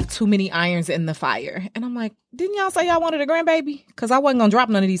says I have too many irons in the fire. And I'm like, didn't y'all say y'all wanted a grandbaby? Because I wasn't going to drop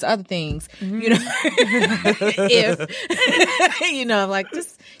none of these other things. Mm-hmm. You know, if, you know, like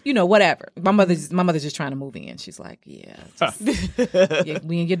just, you know, whatever. My mother's just trying to move in. She's like, yeah,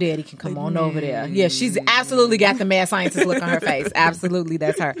 me and your daddy can come on over there. Yeah, she's absolutely got the mad scientist look on her face. Absolutely,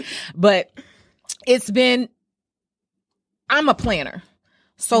 that's her. But I'm a planner.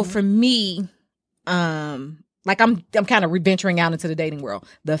 So for me, like I'm kind of venturing out into the dating world.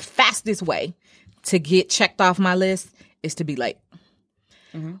 The fastest way to get checked off my list is to be late.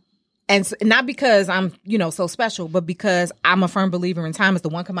 Mm-hmm. And so, not because I'm, you know, so special, but because I'm a firm believer in time is the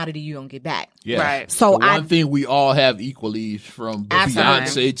one commodity you don't get back. Yeah. Right. So one thing we all have equally, from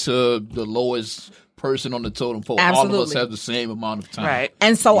Beyonce to the lowest person on the totem pole. Absolutely. All of us have the same amount of time. Right.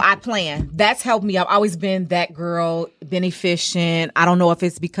 And so I plan. That's helped me. I've always been that girl, been efficient. I don't know if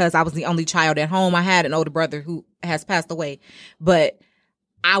it's because I was the only child at home. I had an older brother who has passed away, but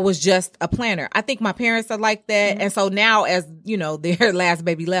I was just a planner. I think my parents are like that. Mm-hmm. And so now, as you know, their last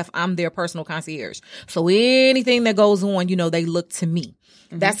baby left, I'm their personal concierge. So anything that goes on, you know, they look to me.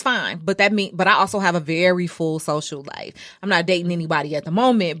 Mm-hmm. That's fine. But but I also have a very full social life. I'm not dating anybody at the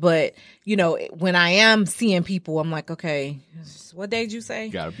moment, but you know, when I am seeing people, I'm like, okay, what day did you say?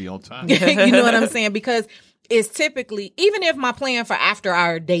 You gotta be on time. You know what I'm saying? Because it's typically, even if my plan for after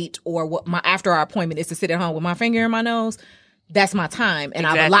our date or after our appointment is to sit at home with my finger in my nose, that's my time, and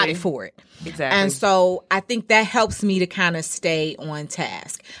I've allotted for it. Exactly. And so I think that helps me to kind of stay on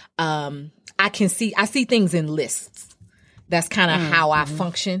task. I see things in lists. That's kind of how I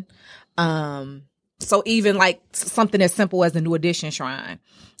function. So even like something as simple as the New Edition shrine,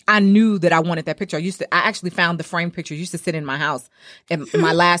 I knew that I wanted that picture. I actually found the frame picture. Used to sit in my house, in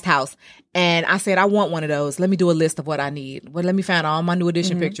my last house. And I said, I want one of those. Let me do a list of what I need. Well, let me find all my New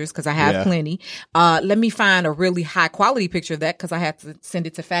Edition pictures because I have plenty. Let me find a really high quality picture of that because I had to send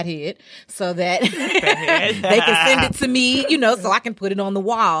it to Fathead so that they can send it to me, you know, so I can put it on the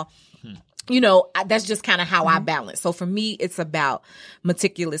wall. You know, that's just kind of how I balance. So for me, it's about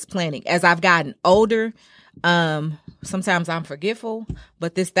meticulous planning. As I've gotten older, sometimes I'm forgetful,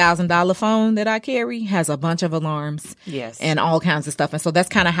 but this $1,000 phone that I carry has a bunch of alarms, and all kinds of stuff. And so that's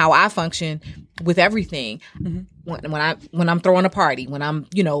kind of how I function with everything. Mm-hmm. When I'm throwing a party, when I'm,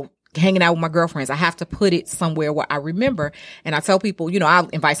 you know, hanging out with my girlfriends, I have to put it somewhere where I remember. And I tell people, you know, I'll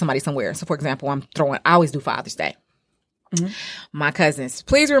invite somebody somewhere. So for example, I always do Father's Day. Mm-hmm. My cousins,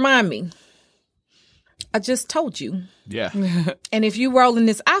 please remind me. I just told you. Yeah. And if you roll in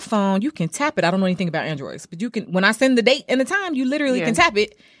this iPhone, you can tap it. I don't know anything about Androids, but you can, when I send the date and the time, you literally can tap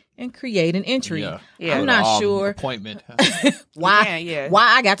it and create an entry. Yeah. I'm not sure. Appointment. Why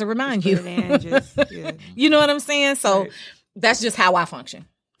I got to remind you. You know what I'm saying? So that's just how I function.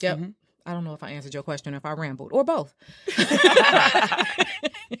 Yep. Mm-hmm. I don't know if I answered your question or if I rambled or both.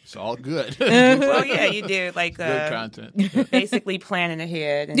 It's all good. Well, yeah, you did like good content. Basically planning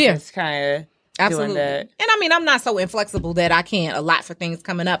ahead and just kind of absolutely. And I mean, I'm not so inflexible that I can't allot for things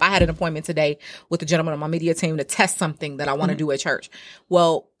coming up. I had an appointment today with a gentleman on my media team to test something that I want to do at church.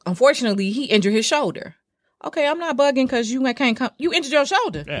 Well, unfortunately, he injured his shoulder. Okay, I'm not bugging because you can't come. You injured your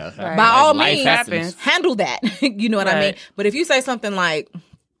shoulder. Yeah, right. By all means, handle that. You know what I mean? But if you say something like,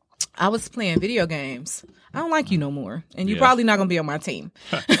 I was playing video games, I don't like you no more, and you're probably not going to be on my team.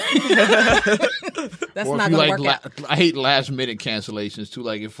 That's not going to work out. I hate last minute cancellations too.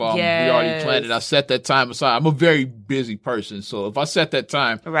 Like if we already planned it, I set that time aside. I'm a very busy person, so if I set that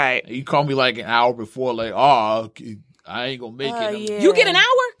time, you call me like an hour before, like, I ain't gonna make it. Yeah. You get an hour?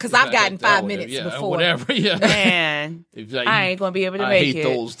 Because I've gotten 5 minutes before. Whatever, Man, like, I ain't gonna be able to make it. I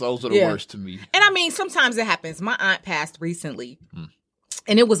hate those. Those are the worst to me. And I mean, sometimes it happens. My aunt passed recently.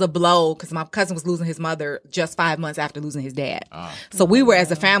 And it was a blow because my cousin was losing his mother just 5 months after losing his dad. So we were,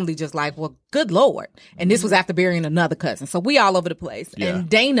 as a family, just like, well, good Lord. And this was after burying another cousin. So we all over the place. Yeah. And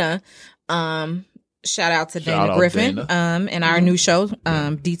Dana, shout out to Dana Griffin, in our new show,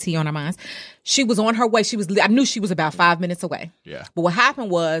 DT on Our Minds. She was on her way. I knew she was about 5 minutes away. Yeah. But what happened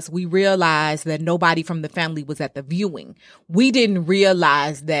was we realized that nobody from the family was at the viewing. We didn't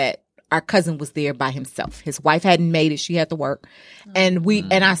realize that our cousin was there by himself. His wife hadn't made it. She had to work. And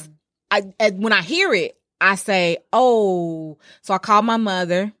when I hear it, I say, so I called my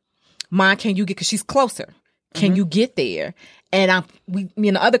mother. Mom, can you get, cause she's closer. Can you get there? And me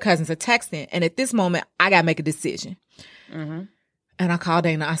and the other cousins are texting. And at this moment, I got to make a decision. And I called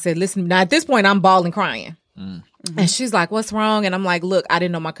Dana. I said, listen, now at this point, I'm bawling crying. And she's like, what's wrong? And I'm like, look, I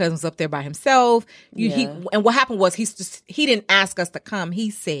didn't know my cousin was up there by himself. And what happened was he didn't ask us to come. He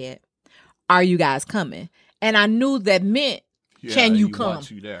said, are you guys coming? And I knew that meant, can you come?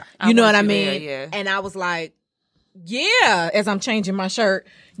 You know what I mean? Yeah. And I was like, yeah, as I'm changing my shirt,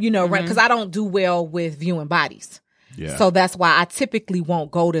 because I don't do well with viewing bodies. Yeah. So that's why I typically won't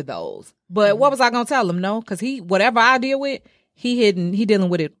go to those. But what was I going to tell him? No, because whatever I deal with, he dealing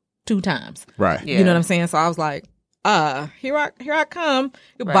with it 2 times. Right. Yeah. You know what I'm saying? So I was like, here I come.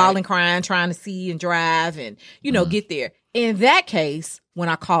 You're bawling, crying, trying to see and drive and, get there. In that case, when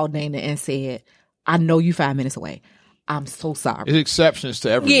I called Dana and said, I know you 5 minutes away. I'm so sorry. It's exceptions to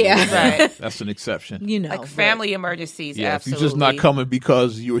everything. Yeah. Right. That's an exception. Like family emergencies, yeah, absolutely. if you're just not coming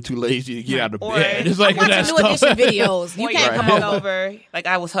because you were too lazy to get out of bed. It's like I'm watching New Edition videos. You can't come over. Like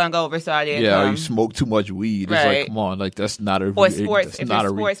I was hungover, so I didn't or you smoke too much weed. It's like, come on, like that's not a... Or sports, if you're a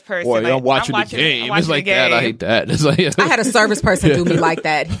sports person. Or I'm watching the game. It's like that. I hate that. It's like, I had a service person do me like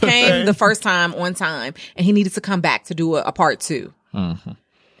that. He came the first time on time, and he needed to come back to do a part 2. Mm-hmm.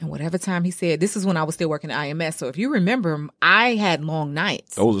 And whatever time he said, this is when I was still working at IMS. So if you remember, I had long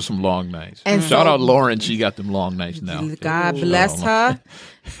nights. Those are some long nights. And shout out Lauren. She got them long nights now. God bless her.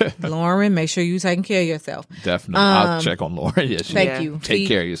 Lauren, make sure you're taking care of yourself. Definitely. I'll check on Lauren. Yeah, thank you. Take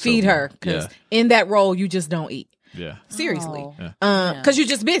care of yourself. Feed her. Because in that role, you just don't eat. Yeah. Seriously. Because you're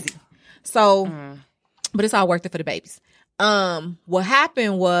just busy. So, but it's all worth it for the babies. What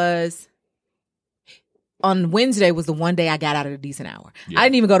happened was... On Wednesday was the one day I got out at a decent hour. Yeah. I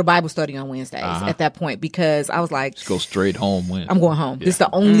didn't even go to Bible study on Wednesdays at that point because I was like... Just go straight home. I'm going home. Yeah. This is the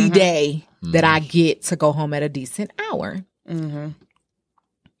only day that I get to go home at a decent hour. Mm-hmm.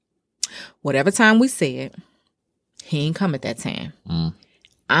 Whatever time we said, he ain't come at that time.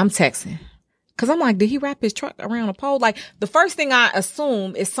 I'm texting. Because I'm like, did he wrap his truck around a pole? Like, the first thing I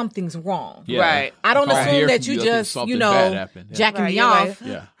assume is something's wrong. Yeah. Right. I don't assume that you just, jacking me off.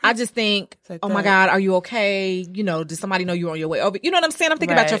 Yeah. I just think, oh my God, are you okay? Did somebody know you were on your way over? You know what I'm saying? I'm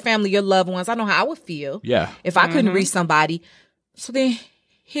thinking about your family, your loved ones. I know how I would feel if I couldn't reach somebody. So then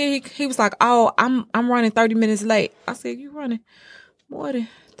he was like, oh, I'm running 30 minutes late. I said, you running more than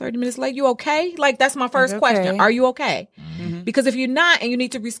 30 minutes late? You okay? Like, that's my first question. Are you okay? Because if you're not and you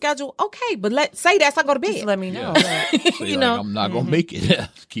need to reschedule, okay, but say that so I go to bed. Just let me know. I'm not going to make it.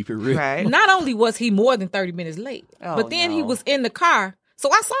 Keep it real. Right. Not only was he more than 30 minutes late, but then he was in the car.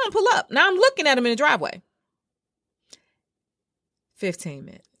 So I saw him pull up. Now I'm looking at him in the driveway. 15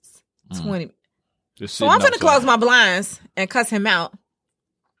 minutes. 20 minutes. So I'm going to close my blinds and cuss him out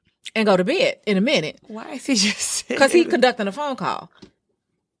and go to bed in a minute. Why is he just... Because he conducting a phone call.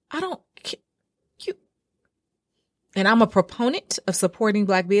 And I'm a proponent of supporting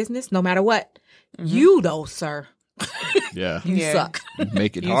Black business, no matter what. You, though, sir. You suck. You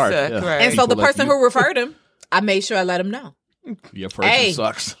make it hard. Suck, right. And so the person who referred him, I made sure I let him know. Your person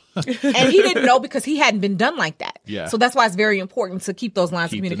sucks. And he didn't know because he hadn't been done like that. Yeah. So that's why it's very important to keep those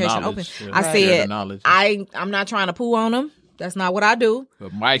lines of communication open. Yeah. I said, I'm not trying to poo on him. That's not what I do.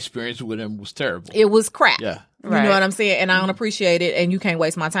 But my experience with him was terrible. It was crap. Yeah. You know what I'm saying? And I don't appreciate it. And you can't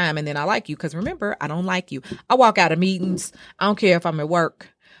waste my time. And then I like you. Because remember, I don't like you. I walk out of meetings. I don't care if I'm at work.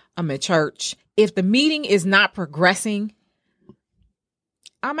 I'm at church. If the meeting is not progressing,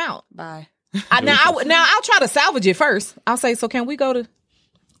 I'm out. Bye. Now I'll try to salvage it first. I'll say, so can we go to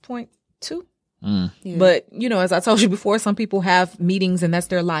point 2? Yeah. But, as I told you before, some people have meetings and that's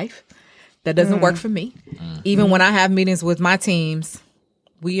their life. That doesn't work for me. Even when I have meetings with my teams,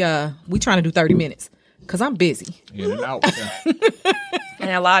 we trying to do 30 minutes. Because I'm busy. In and out. And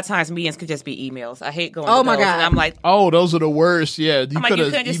a lot of times meetings could just be emails. I hate going to those. My God. And I'm like... Oh, those are the worst. Yeah. You could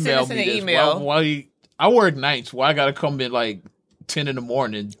have just sent us an email. I work nights. Why I got to come in like 10 in the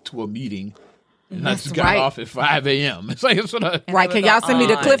morning to a meeting. And I just got off at 5 a.m. It's like, right. Can y'all send me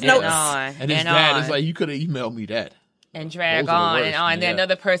the cliff notes? And his dad is like, you could have emailed me that. And drag on and on. And then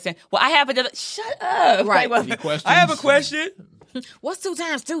another person, well, I have another... Shut up. Right. Like, any questions? I have a question. What's 2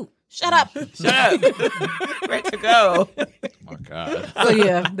 times 2? Shut up. Shut up. Ready to go. My God. So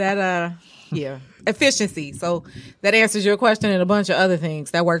that efficiency. So that answers your question and a bunch of other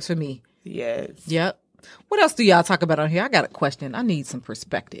things. That works for me. Yes. Yep. What else do y'all talk about on here? I got a question. I need some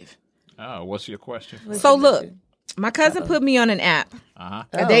perspective. Oh, what's your question? So look, my cousin put me on an app,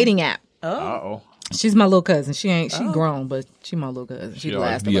 a dating app. Uh-oh. She's my little cousin. She's grown, but she my little cousin. She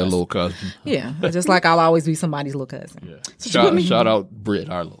always be a little cousin. Yeah, just like I'll always be somebody's little cousin. Yeah. So shout out Britt,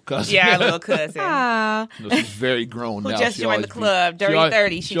 our little cousin. Yeah, our little cousin. She's very grown now. Who just joined the club, Dirty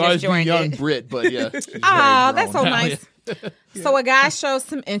 30. She just joined young Britt, but yeah. That's so nice. So a guy shows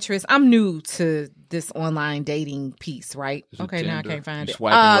some interest. I'm new to this online dating piece, right? Okay, now I can't find it.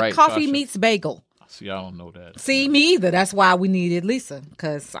 Right, Coffee Meets Bagel. See, I don't know that. See, me either. That's why we needed Lisa,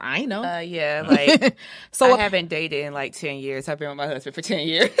 because I ain't know. Yeah, like, so I haven't dated in like 10 years. I've been with my husband for 10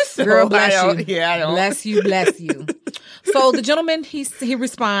 years. So girl, bless you. Yeah, I don't. Bless you, bless you. So the gentleman, he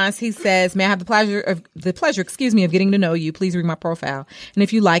responds, he says, may I have the pleasure, of getting to know you. Please read my profile. And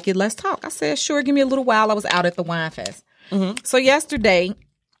if you like it, let's talk. I said, sure, give me a little while. I was out at the wine fest. Mm-hmm. So yesterday,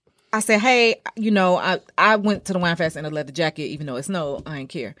 I said, hey, I went to the wine fest in a leather jacket, even though it snowed. I didn't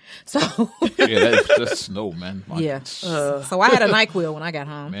care. So yeah, that's snow, man. Yeah. So I had a NyQuil when I got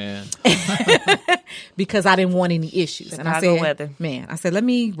home, man, because I didn't want any issues. And I said, weather. Man, I said, let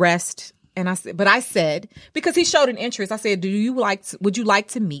me rest. And I said, because he showed an interest, I said, would you like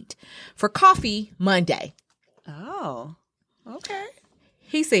to meet for coffee Monday? Oh, okay.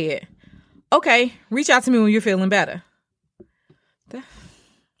 He said, okay, reach out to me when you're feeling better.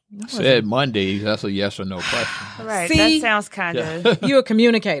 Said Monday. That's a yes or no question. Right. See, that sounds kind of. You're a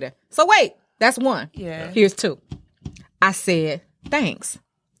communicator. So wait, that's one. Yeah. Here's two. I said, thanks.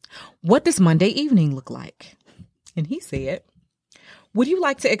 What does Monday evening look like? And he said, would you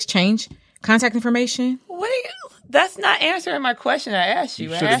like to exchange contact information? That's not answering my question I asked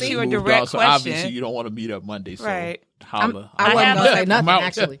you. I asked you a direct question. Obviously, you don't want to meet up Monday. So right. Holla. I wasn't going to say nothing,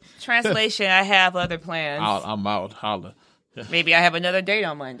 actually. Translation, I have other plans. I'm out. Holla. Maybe I have another date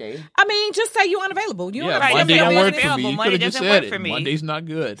on Monday. I mean, just say you're unavailable. Monday don't work for me. You Monday could have just said it. Monday's not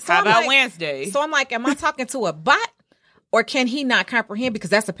good. So how about Wednesday? So I'm like, am I talking to a bot? Or can he not comprehend? Because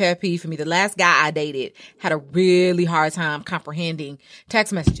that's a pet peeve for me. The last guy I dated had a really hard time comprehending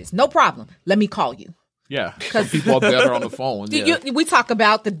text messages. No problem. Let me call you. Yeah, some people are better on the phone. Yeah. We talk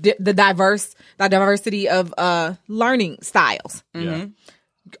about the diversity of learning styles. Mm-hmm.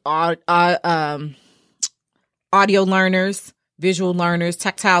 Audio learners, visual learners,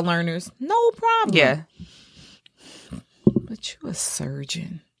 tactile learners. No problem. Yeah. But you're a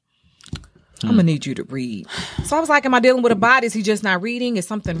surgeon. I'm going to need you to read. So I was like, am I dealing with a bot? Is he just not reading? Is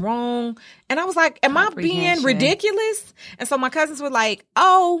something wrong? And I was like, am I being ridiculous? And so my cousins were like,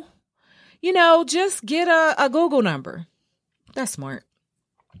 oh, just get a Google number. That's smart.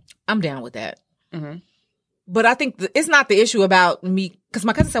 I'm down with that. Mm-hmm. But I think it's not the issue about me. Because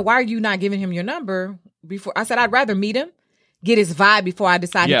my cousin said, why are you not giving him your number before? I said, I'd rather meet him, get his vibe before I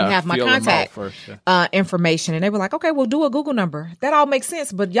decide he can have my contact information. And they were like, okay, we'll do a Google number. That all makes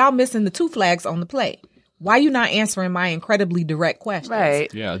sense. But y'all missing the two flags on the play. Why are you not answering my incredibly direct questions?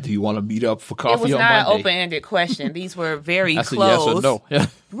 Right. Yeah. Do you want to meet up for coffee on Monday? It was not an open-ended question. These were very That's closed. A yes or no. Yeah.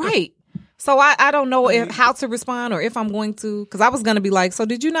 Right. So I don't know how to respond or if I'm going to. Because I was going to be like, so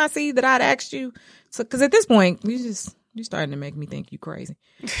did you not see that I'd asked you? So because at this point, you're starting to make me think you crazy.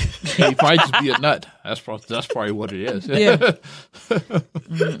 He might just be a nut. That's probably what it is. Yeah.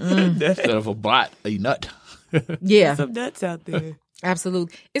 Instead of a bot, a nut. Yeah. There's some nuts out there.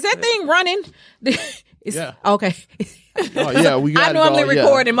 Absolutely. Is that thing running? Yeah. Okay. Oh, yeah, we got I normally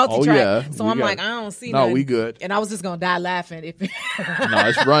record in multi-track, so I'm like, I don't see nothing. No, we good. And I was just going to die laughing. No,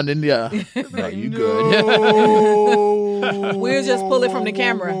 it's running, yeah. No, you good. We'll just pull it from the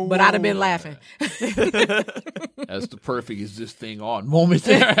camera, but I'd have been laughing. That's the perfect is this thing on moment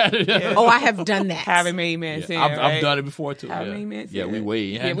there. Yeah. Oh, I have done that. Having many minutes in, I've done it before, too. Having many minutes we weigh.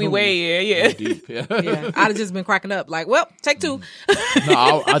 Yeah, we weigh, yeah. Deep, yeah. I'd have just been cracking up like, well, take two.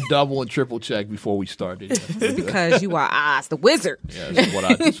 No, I double and triple check before we started. Yeah. Because you are Oz, the wizard. Yeah,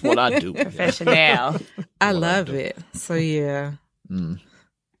 that's what I do. Professional. I love it. So, yeah. Do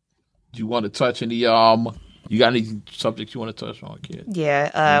you want to touch any, you got any subjects you want to touch on, kid?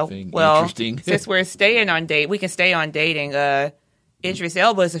 Yeah. Well, interesting? Since we're staying on date, we can stay on dating. Idris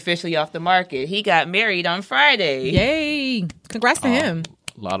Elba is officially off the market. He got married on Friday. Yay. Congrats to him.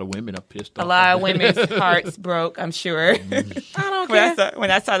 A lot of women are pissed off. A lot of women's hearts broke, I'm sure. I don't care. When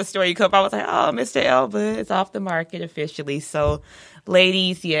I saw the story come up, I was like, oh, Mr. Elba is off the market officially. So,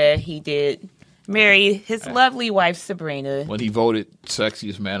 ladies, yeah, he did marry his lovely wife, Sabrina. When he voted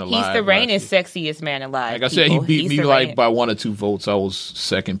sexiest man alive. He's the reigning sexiest man alive. Like I said, he beat me like by 1 or 2 votes. I was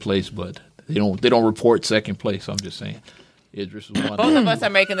second place, but they don't report second place. I'm just saying. Idris was one. Both of us are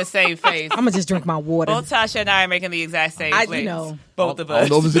making the same face. I'm going to just drink my water. Both Tasha and I are making the exact same face. Both of us. I don't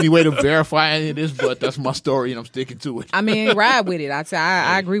know if there's any way to verify any of this, but that's my story and I'm sticking to it. I mean, ride with it.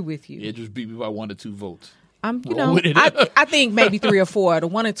 I agree with you. Idris beat me by 1 or 2 votes. I think maybe 3 or 4. The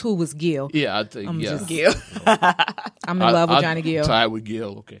 1 or 2 was Gil. Yeah, I think just Gil. I'm in love with Johnny Gill. Tied with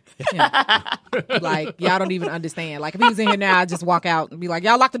Gil, okay. Yeah. Like, y'all don't even understand. Like, if he was in here now, I'd just walk out and be like,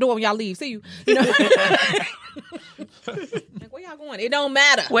 y'all lock the door when y'all leave. See you. Like, where y'all going? It don't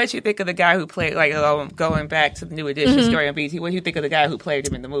matter. What did you think of the guy who played, like, going back to the New Edition story on BT? What did you think of the guy who played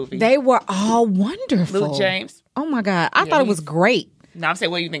him in the movie? They were all wonderful. Luke James. Oh, my God. I thought it was great. No, I'm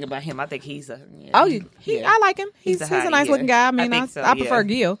saying, what do you think about him? I think he's a. I like him. He's a nice looking guy. I mean, I prefer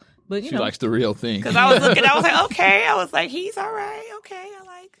Gil, but she likes the real thing. Because I was looking, I was like, okay. I was like, he's all right. Okay, I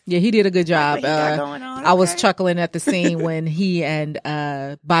like. Yeah, he did a good job. What he got going on. I was chuckling at the scene when he and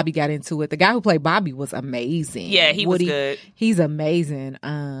Bobby got into it. The guy who played Bobby was amazing. Yeah, he was good. He's amazing.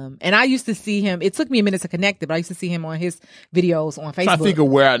 And I used to see him. It took me a minute to connect it, but I used to see him on his videos on Facebook. I think of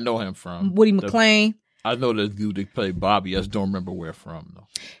where I know him from. Woody McClain. I know the dude that played Bobby. I just don't remember where from though.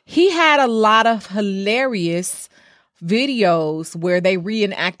 He had a lot of hilarious videos where they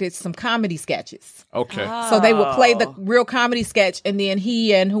reenacted some comedy sketches. Okay. So they would play the real comedy sketch, and then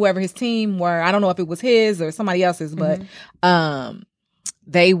he and whoever his team were, I don't know if it was his or somebody else's, but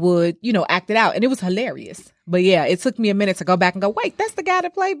they would, act it out. And it was hilarious. But yeah, it took me a minute to go back and go, wait, that's the guy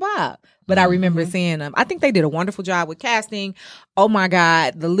that played Bob. But I remember seeing them. I think they did a wonderful job with casting. Oh my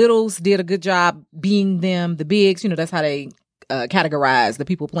God. The littles did a good job being them. The bigs, that's how they categorize the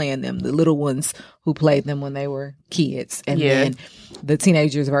people playing them, the little ones who played them when they were kids, and then the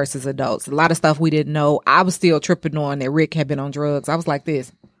teenagers versus adults. A lot of stuff we didn't know. I was still tripping on that Rick had been on drugs. I was like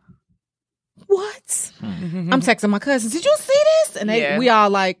this. What? I'm texting my cousins. Did you see this? And we all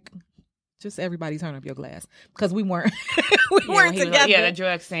like, just everybody turn up your glass, because we weren't weren't together. The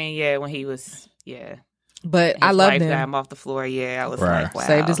drug scene. When he was But I love them. Got him off the floor. I was like, wow.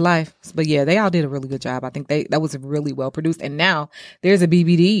 Saved his life. But they all did a really good job. I think that was really well produced. And now there's a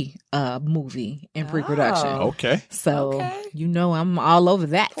BBD movie in pre-production. Okay. So I'm all over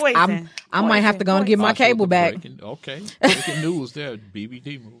that. I might have to go and get my cable back. Breaking news there.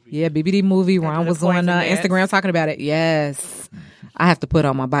 BBD movie. Yeah, BBD movie. Ron was on Instagram talking about it. Yes. I have to put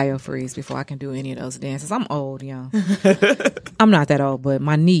on my biofreeze before I can do any of those dances. I'm old, y'all. I'm not that old, but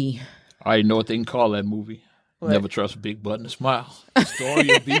my knee. I already know what they can call that movie. What? Never Trust a Big Button to Smile. The story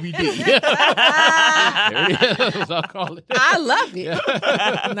of BBD. There it is. That's what I'll call it. I love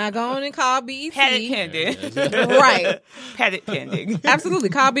it. Now go on and call BET. Patent pending. Right. Patent pending. Absolutely.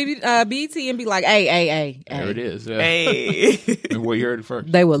 Call BET and be like, hey. There it is. Yeah. Hey. Remember you heard it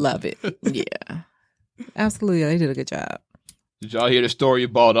first. They would love it. Yeah. Absolutely. They did a good job. Did y'all hear the story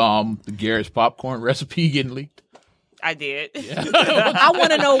about the Garrett's popcorn recipe getting leaked? I did. Yeah. I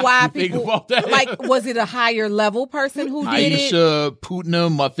want to know why people about that. Like, was it a higher level person who did it? Aisha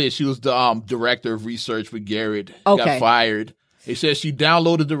Putnam, I think she was the director of research with Garrett. Got fired. They said she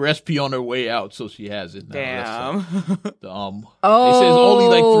downloaded the recipe on her way out, so she has it now. Damn. They said there's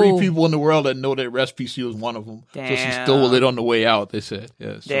only like 3 people in the world that know that recipe. She was one of them. Damn. So she stole it on the way out, they said.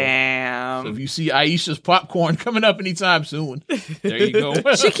 Yeah, Damn. So if you see Aisha's popcorn coming up anytime soon, there you go.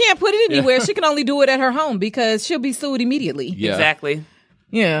 She can't put it anywhere. She can only do it at her home because she'll be sued immediately. Yeah. Exactly.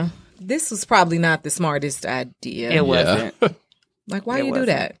 Yeah. This was probably not the smartest idea. It wasn't. Like, why do you do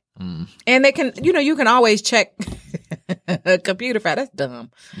that? And they can, you can always check a computer file. That's dumb.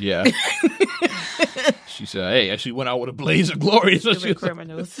 Yeah. She said, hey, she went out with a blaze of glory. So stupid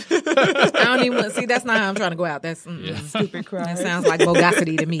criminals. I don't even see. That's not how I'm trying to go out. That's stupid crime. That sounds like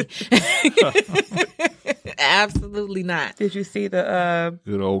bogosity to me. Absolutely not. Did you see the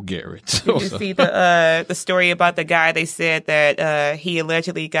good old Garrett? Did you see the story about the guy? They said that he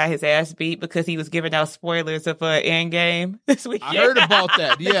allegedly got his ass beat because he was giving out spoilers of Endgame this weekend. I heard about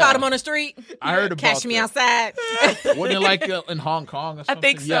that. Yeah, they caught him on the street. I heard about Catch me outside. Wasn't it like in Hong Kong or something? I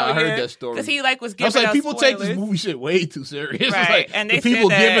think so. Yeah, I heard that story. Because he was giving. I was like, out people spoilers. take this movie shit way too serious. Right, like, and they the people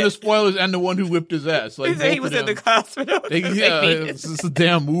said giving the spoilers and the one who whipped his ass. Like he was in the hospital. It's a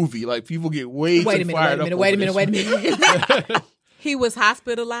damn movie. Like people get way too fired up. Wait a minute. He was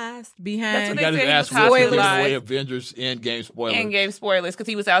hospitalized behind. That's what they said. Spoilers. Away Avengers Endgame spoilers. Endgame spoilers because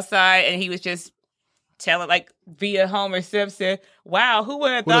he was outside and he was just telling via Homer Simpson. Wow, who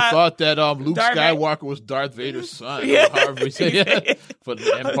would have thought that Luke Skywalker was Darth Vader's son? Yeah. However we say it. For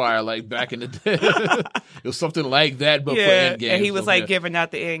the Empire, like back in the day. It was something like that, but for Endgame. And he was giving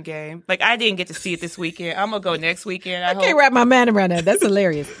out the Endgame. I didn't get to see it this weekend. I'm gonna go next weekend. I can't wrap my mind around that. That's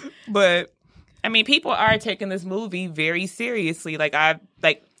hilarious. But I mean, people are taking this movie very seriously. I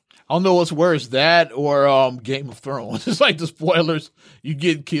don't know what's worse, that or Game of Thrones. It's like the spoilers. You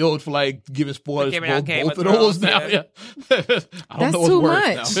get killed for giving spoilers for both of those now. Yeah. I don't know what's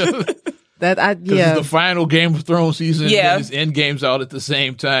worse now. It's the final Game of Thrones season. Yeah. And End Game's out at the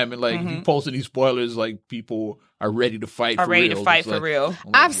same time. And you posting these spoilers, people are ready to fight for real.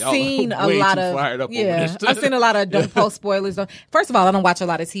 I've seen a lot of I've seen a lot of don't post spoilers. First of all, I don't watch a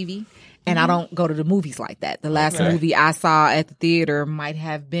lot of TV. And I don't go to the movies like that. The last movie I saw at the theater might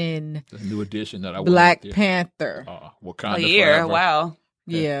have been the new edition that I Black Panther. Wakanda Forever. Wow.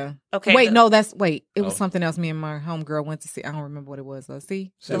 Yeah. Okay. Wait, it was something else me and my homegirl went to see. I don't remember what it was. Let's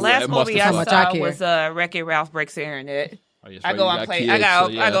see. The last movie I saw was Wreck-It Ralph Breaks the Internet. I go on play.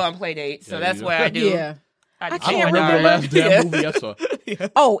 I go on play dates, so that's what I do. Yeah. I can't remember the last damn movie I saw.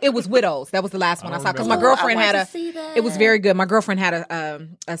 Oh, it was Widows. That was the last one I saw because my girlfriend had it was very good. My girlfriend had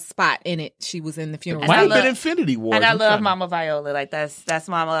a spot in it. She was in the funeral. Might have been Infinity War. And I love Mama Viola. Like that's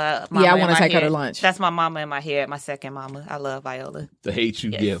Mama. Yeah, I want to take her to lunch. That's my mama in my head. My second mama. I love Viola. The Hate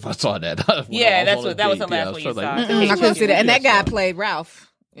You Give. I saw that. That was the last one you saw. I couldn't see that. And that guy played Ralph.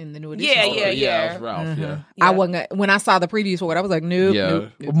 In the new edition. Yeah. Ralph, yeah. I wasn't when I saw the previews for it, I was like,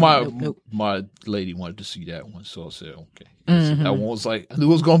 nope. My lady wanted to see that one, so I said, okay. That one was like, I knew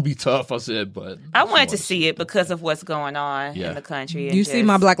it was going to be tough. I said, but I wanted to see it because of what's going on in the country. You see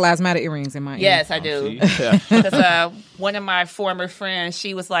my Black Lives Matter earrings in my ear? Yes, I do. Because one of my former friends,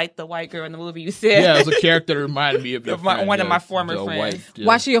 she was like the white girl in the movie you said. Yeah, it was a character that reminded me of your friend, one of my former friends.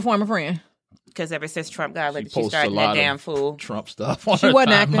 Why is she a former friend? Because ever since Trump got elected, she started that damn fool. Trump stuff on she her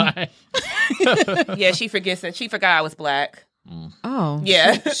wasn't timeline. acting. Yeah, she forgets that. She forgot I was black. Oh.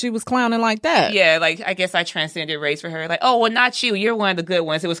 Yeah. She was clowning like that. Yeah, like I guess I transcended race for her. Like, oh, well, not you. You're one of the good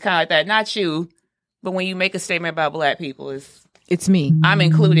ones. It was kind of like that. Not you. But when you make a statement about black people, it's me. I'm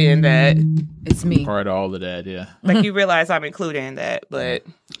included in that. It's me. Part of all of that, yeah. Like you realize I'm included in that, but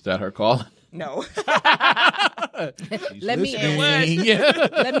is that her call? No. Let me answer.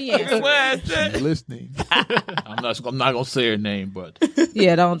 Let me answer. She's listening. I'm not gonna say her name, but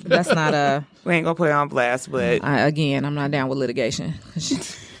yeah, that's not a. We ain't gonna put her on blast, but again, I'm not down with litigation.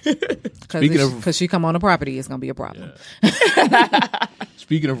 Because she come on the property, it's gonna be a problem. Yeah.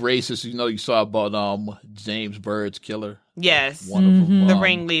 Speaking of racist, you saw about James Byrd's killer. Yes, one of them, the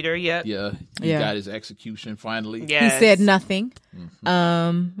ringleader. Yep. Yeah, he got his execution finally. Yes. He said nothing,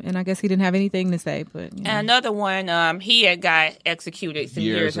 and I guess he didn't have anything to say. But and another one, he had got executed some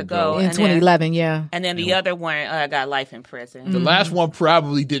years ago in 2011. And then the other one got life in prison. The last one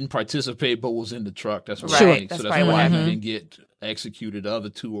probably didn't participate, but was in the truck. That's right. Sure. So that's why he didn't get executed. The other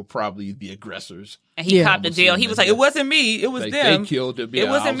two were probably the aggressors. And he copped the deal. He was like, "It wasn't me. It was them. They killed him. Yeah, it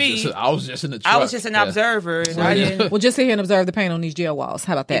wasn't me. I was just in the truck. I was just an observer. Well, just sit here and observe the paint on these jail walls.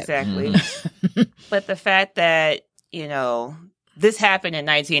 How about that?" Exactly. But the fact that, this happened in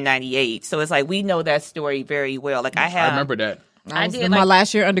 1998. So it's like, we know that story very well. Like I remember that. I did my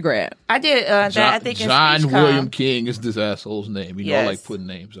last year undergrad. I did that. I think John William King is this asshole's name. I like putting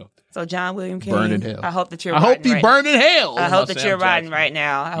names up there. So John William King, burn in hell. I hope that you're. I hope he burn in hell. I hope that you're riding right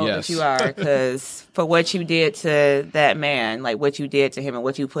now. I hope that you are, because for what you did to that man, like what you did to him and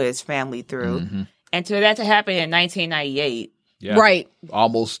what you put his family through, and to that to happen in 1998, right?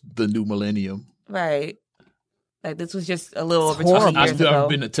 Almost the new millennium, right? Like this was just a little over 20 years ago. I haven't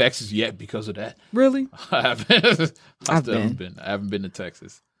been to Texas yet because of that. Really? I haven't. I haven't been to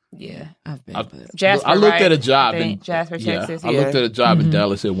Texas. Yeah, I've been. Jasper, I looked at a job in Jasper, Texas. I looked at a job in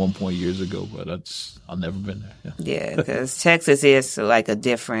Dallas at one point years ago, but I've never been there. Yeah, because Texas is like a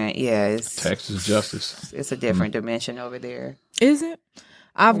different. It's Texas justice. It's a different dimension over there. Is it?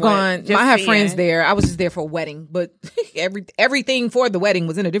 I've gone. I have friends there. I was just there for a wedding, but everything for the wedding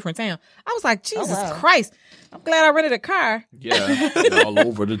was in a different town. I was like, Jesus Christ! I'm glad I rented a car. Yeah, all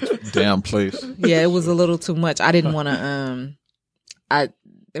over the damn place. Yeah, it was a little too much. I didn't want to.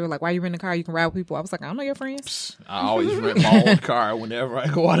 They were like, "Why you renting a car? You can ride with people." I was like, "I don't know your friends." I always rent my own car whenever I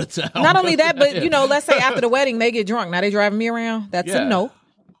go out of town. Not only that, but let's say after the wedding they get drunk. Now they driving me around. That's a no.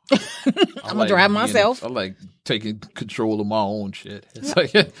 I'm gonna drive myself. I like taking control of my own shit. It's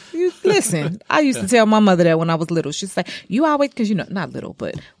like, listen, I used to tell my mother that when I was little. She'd say, "You always," because not little,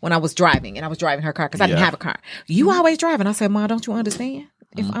 but when I was driving and I was driving her car because I didn't have a car. You always driving. I said, "Ma, don't you understand?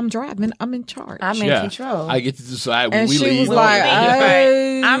 If I'm driving, I'm in charge. I'm in control. I get to decide when and we leave." And she was like,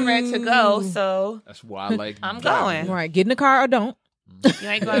 I'm ready to go, so that's why I like. I'm going. Right, get in the car or don't. You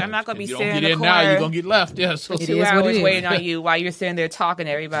ain't going. I'm not going to be sitting in the corner. Now you're going to get left. Yeah, so 2 hours waiting on you while you're sitting there talking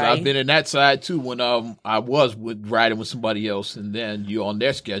to everybody. I've been in that side too when I was riding with somebody else, and then you're on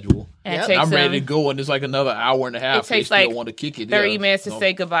their schedule. And I'm ready to go, and it's like another hour and a half. It takes they still like want to kick it. 30 minutes to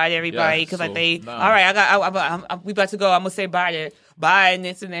say goodbye to everybody because all right, we about to go. I'm gonna say bye to. And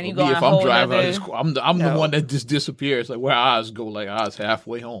then you go on a whole other... I'm the one that just disappears. Like where I go, like I was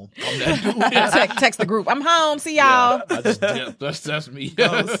halfway home. I'm that dude. Text the group. I'm home. See y'all. Yeah, I just dip. That's me.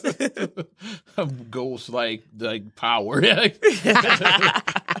 Ghost like power. I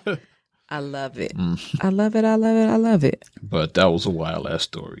love it. I love it. I love it. I love it. But that was a wild ass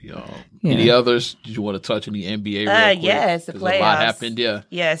story. Any others? Did you want to touch on the NBA? Real quick? Yes, the playoffs. A lot happened. Yeah.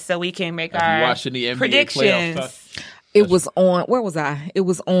 Yes, so we can make our watching the NBA predictions. Playoffs. It was on. Where was I? It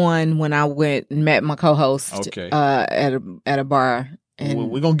was on when I went and met my co-host. Okay. At a bar. And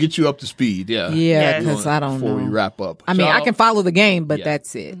we're gonna get you up to speed. Yeah. Yeah, because I don't know. Before we wrap up, I mean, I can follow the game, but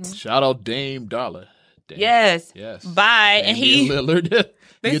that's it. Shout out Dame Dollar. Yes. Bye. And Lillard.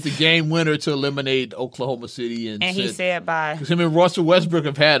 He get the game winner to eliminate Oklahoma City. And he said bye. Because him and Russell Westbrook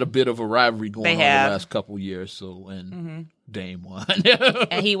have had a bit of a rivalry going on the last couple years. So, and Dame won.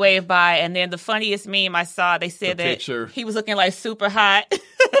 And he waved bye. And then the funniest meme I saw, they said he was looking like super hot. You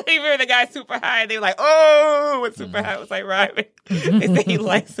remember the guy super hot? They were like, oh, what super hot was like rhyming. They said he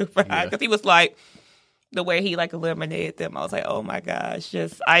liked super hot. Because he was like, the way he like eliminated them, I was like, oh my gosh,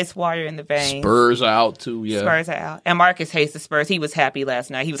 just ice water in the veins. Spurs are out too, Spurs are out. And Marcus hates the Spurs. He was happy last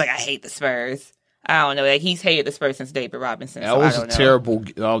night. He was like, I hate the Spurs. I don't know. Like, he's hated the Spurs since David Robinson. That was terrible.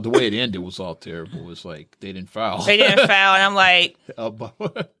 The way it ended was all terrible. It was like they didn't foul. They didn't foul, and I'm like,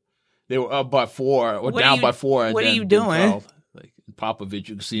 they were up by 4 or down by 4. And what are you doing? Like Popovich,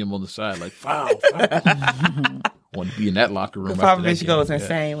 you can see him on the side, like foul. Want to be in that locker room. Popovich goes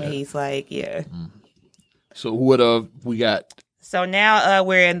insane when he's like, So what we got? So now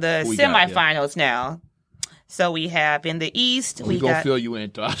we're in the semifinals now. So we have in the East. We gonna fill you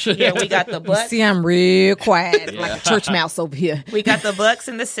in, Tasha. Yeah, we got the Bucks. See, I'm real quiet, like a church mouse over here. We got the Bucks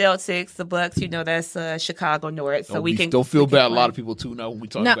and the Celtics. The Bucks, that's Chicago North. So don't feel bad. A lot of people tune out when we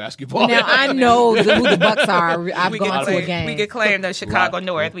talk basketball. Now I know who the Bucks are. I've gone to a game. We could claim the Chicago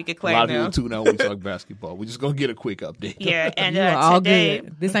North. We could claim them. A lot of people tune out when we talk basketball. We're just gonna get a quick update. Yeah, and all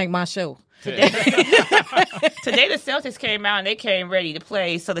good. This ain't my show. Today the Celtics came out and they came ready to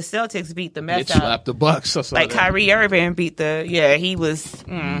play. So the Celtics beat the mess out. They slapped the Bucks. Like Kyrie Irving beat he was.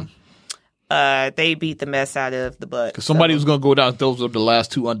 They beat the mess out of the Bucks. Because somebody was going to go down. Those are the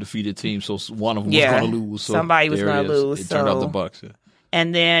last 2 undefeated teams, so one of them was going to lose. So somebody was going to lose. It turned out the Bucks. Yeah.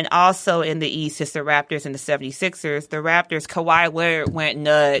 And then also in the East, it's the Raptors and the 76ers. The Raptors, Kawhi Leonard went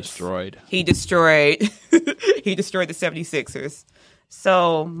nuts. He destroyed the 76ers.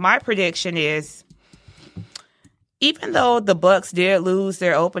 So my prediction is, even though the Bucks did lose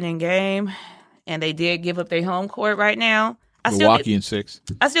their opening game and they did give up their home court right now, Milwaukee in 6.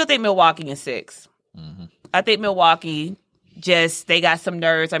 I still think Milwaukee in 6. Mm-hmm. I think Milwaukee they got some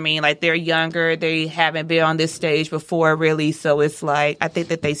nerves. I mean, like, they're younger. They haven't been on this stage before, really. So it's like, I think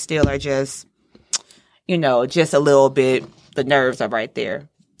that they still are just a little bit, the nerves are right there.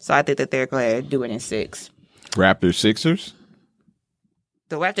 So I think that they're glad to do it in 6. Raptors, Sixers?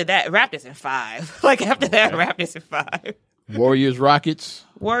 So after that, Raptors in 5. Like, after that, Raptors in 5. Warriors, Rockets?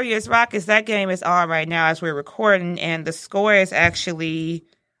 That game is on right now as we're recording, and the score is actually,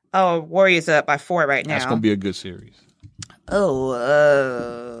 Warriors up by 4 right now. That's going to be a good series.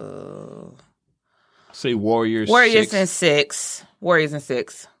 Say Warriors 6. In 6. Warriors in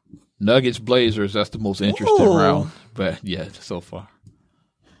 6. Nuggets, Blazers, that's the most interesting round. But, yeah, so far.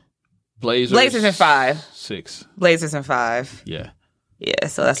 Blazers in 5. 6. Blazers in 5. Yeah. Yeah,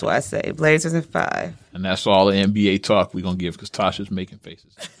 so that's why I say Blazers in 5. And that's all the NBA talk we're going to give because Tasha's making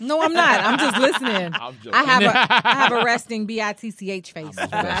faces. No, I'm not. I'm just listening. I'm joking. I have a resting BITCH face.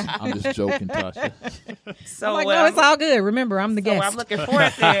 I'm just joking, Tasha. So no, it's all good. Remember, I'm the guest. I'm looking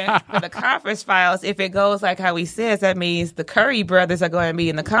forward to for the conference finals. If it goes like how he says, that means the Curry brothers are going to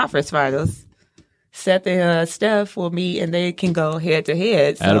be in the conference finals. Seth and Steph will meet and they can go head to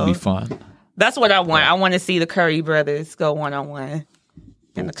head. That'll be fun. That's what I want. I want to see the Curry brothers go 1-on-1.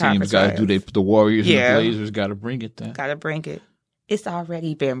 In the teams got to do the Warriors and the Blazers got to bring it then. Got to bring it. It's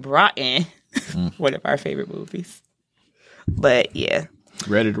already been brought in. One of our favorite movies. But yeah.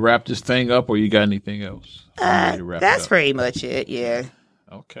 Ready to wrap this thing up or you got anything else? That's pretty much it. Yeah.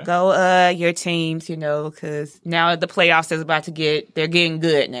 Okay. Go your teams, because now the playoffs is about to they're getting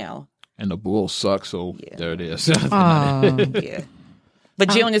good now. And the Bulls suck, so there it is. Yeah. But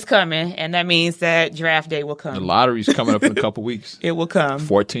June is coming, and that means that draft day will come. The lottery's coming up in a couple weeks. It will come.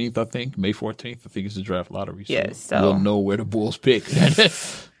 14th, I think. May 14th, I think it's the draft lottery. So we'll know where the Bulls pick. Going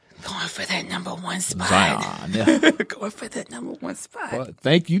for that number 1 spot. Zion, yeah. Going for that number 1 spot. Well,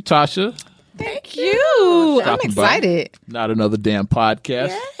 thank you, Tasha. Thank you. I'm excited. Not another damn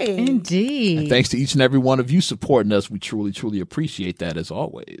podcast. Yay. Indeed. And thanks to each and every one of you supporting us. We truly, truly appreciate that as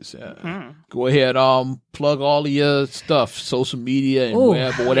always. Go ahead, plug all of your stuff, social media and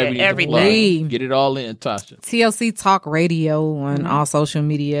web or whatever you need to plug. Get it all in, Tasha. TLC Talk Radio on all social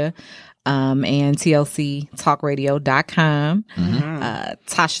media. And TLCTalkRadio.com.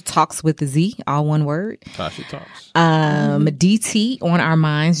 Tasha Talks with the Z, all one word. Tasha Talks. DT on our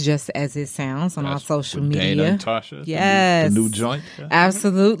minds, just as it sounds, on all social media. Dana and Tasha. Yes. The new joint. Yeah.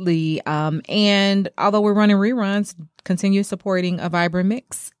 Absolutely. And although we're running reruns, continue supporting A Vibrant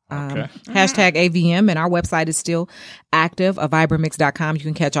Mix. Hashtag AVM, and our website is still active, avibrantmix.com. You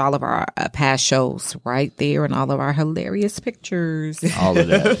can catch all of our past shows right there and all of our hilarious pictures. All of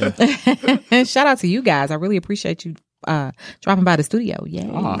that. And shout out to you guys. I really appreciate you dropping by the studio. Yay.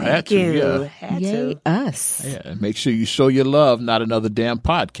 Thank you. Yeah. Yay, us. Yeah. Make sure you show your love, Not Another Damn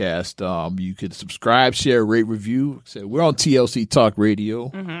Podcast. You can subscribe, share, rate, review. We're on TLC Talk Radio.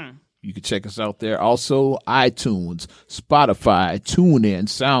 Mm-hmm. You can check us out there. Also, iTunes, Spotify, TuneIn,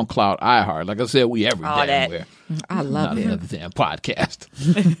 SoundCloud, iHeart. Like I said, we everywhere. I love it. Not Another Damn Podcast.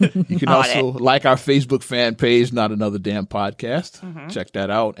 You can also like our Facebook fan page, Not Another Damn Podcast. Mm-hmm. Check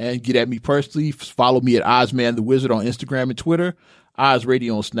that out. And get at me personally. Follow me at Ozman the Wizard on Instagram and Twitter. Oz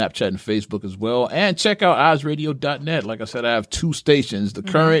Radio on Snapchat and Facebook as well. And check out OzRadio.net. Like I said, I have 2 stations. The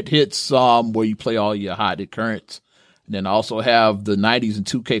current hits where you play all your hot hit currents. And then I also have the 90s and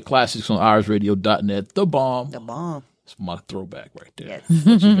 2K classics on OzRadio.net. The bomb. It's my throwback right there. Yes.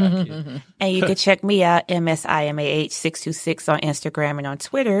 What you got, kid? And you can check me out, MSIMAH626 on Instagram and on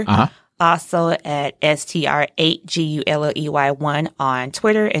Twitter. Also at STR8GULLEY1 on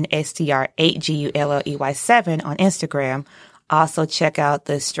Twitter and STR8GULLEY7 on Instagram. Also check out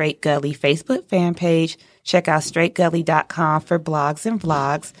the Straight Gully Facebook fan page. Check out straightgully.com for blogs and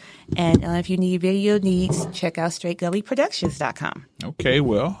vlogs. And if you need video needs, check out straightgullyproductions.com. Okay,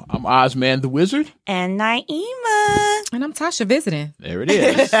 well, I'm Ozman the Wizard. And Naima. And I'm Tasha visiting. There it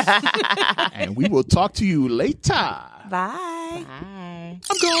is. And we will talk to you later. Bye. Bye.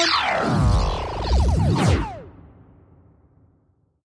 I'm going.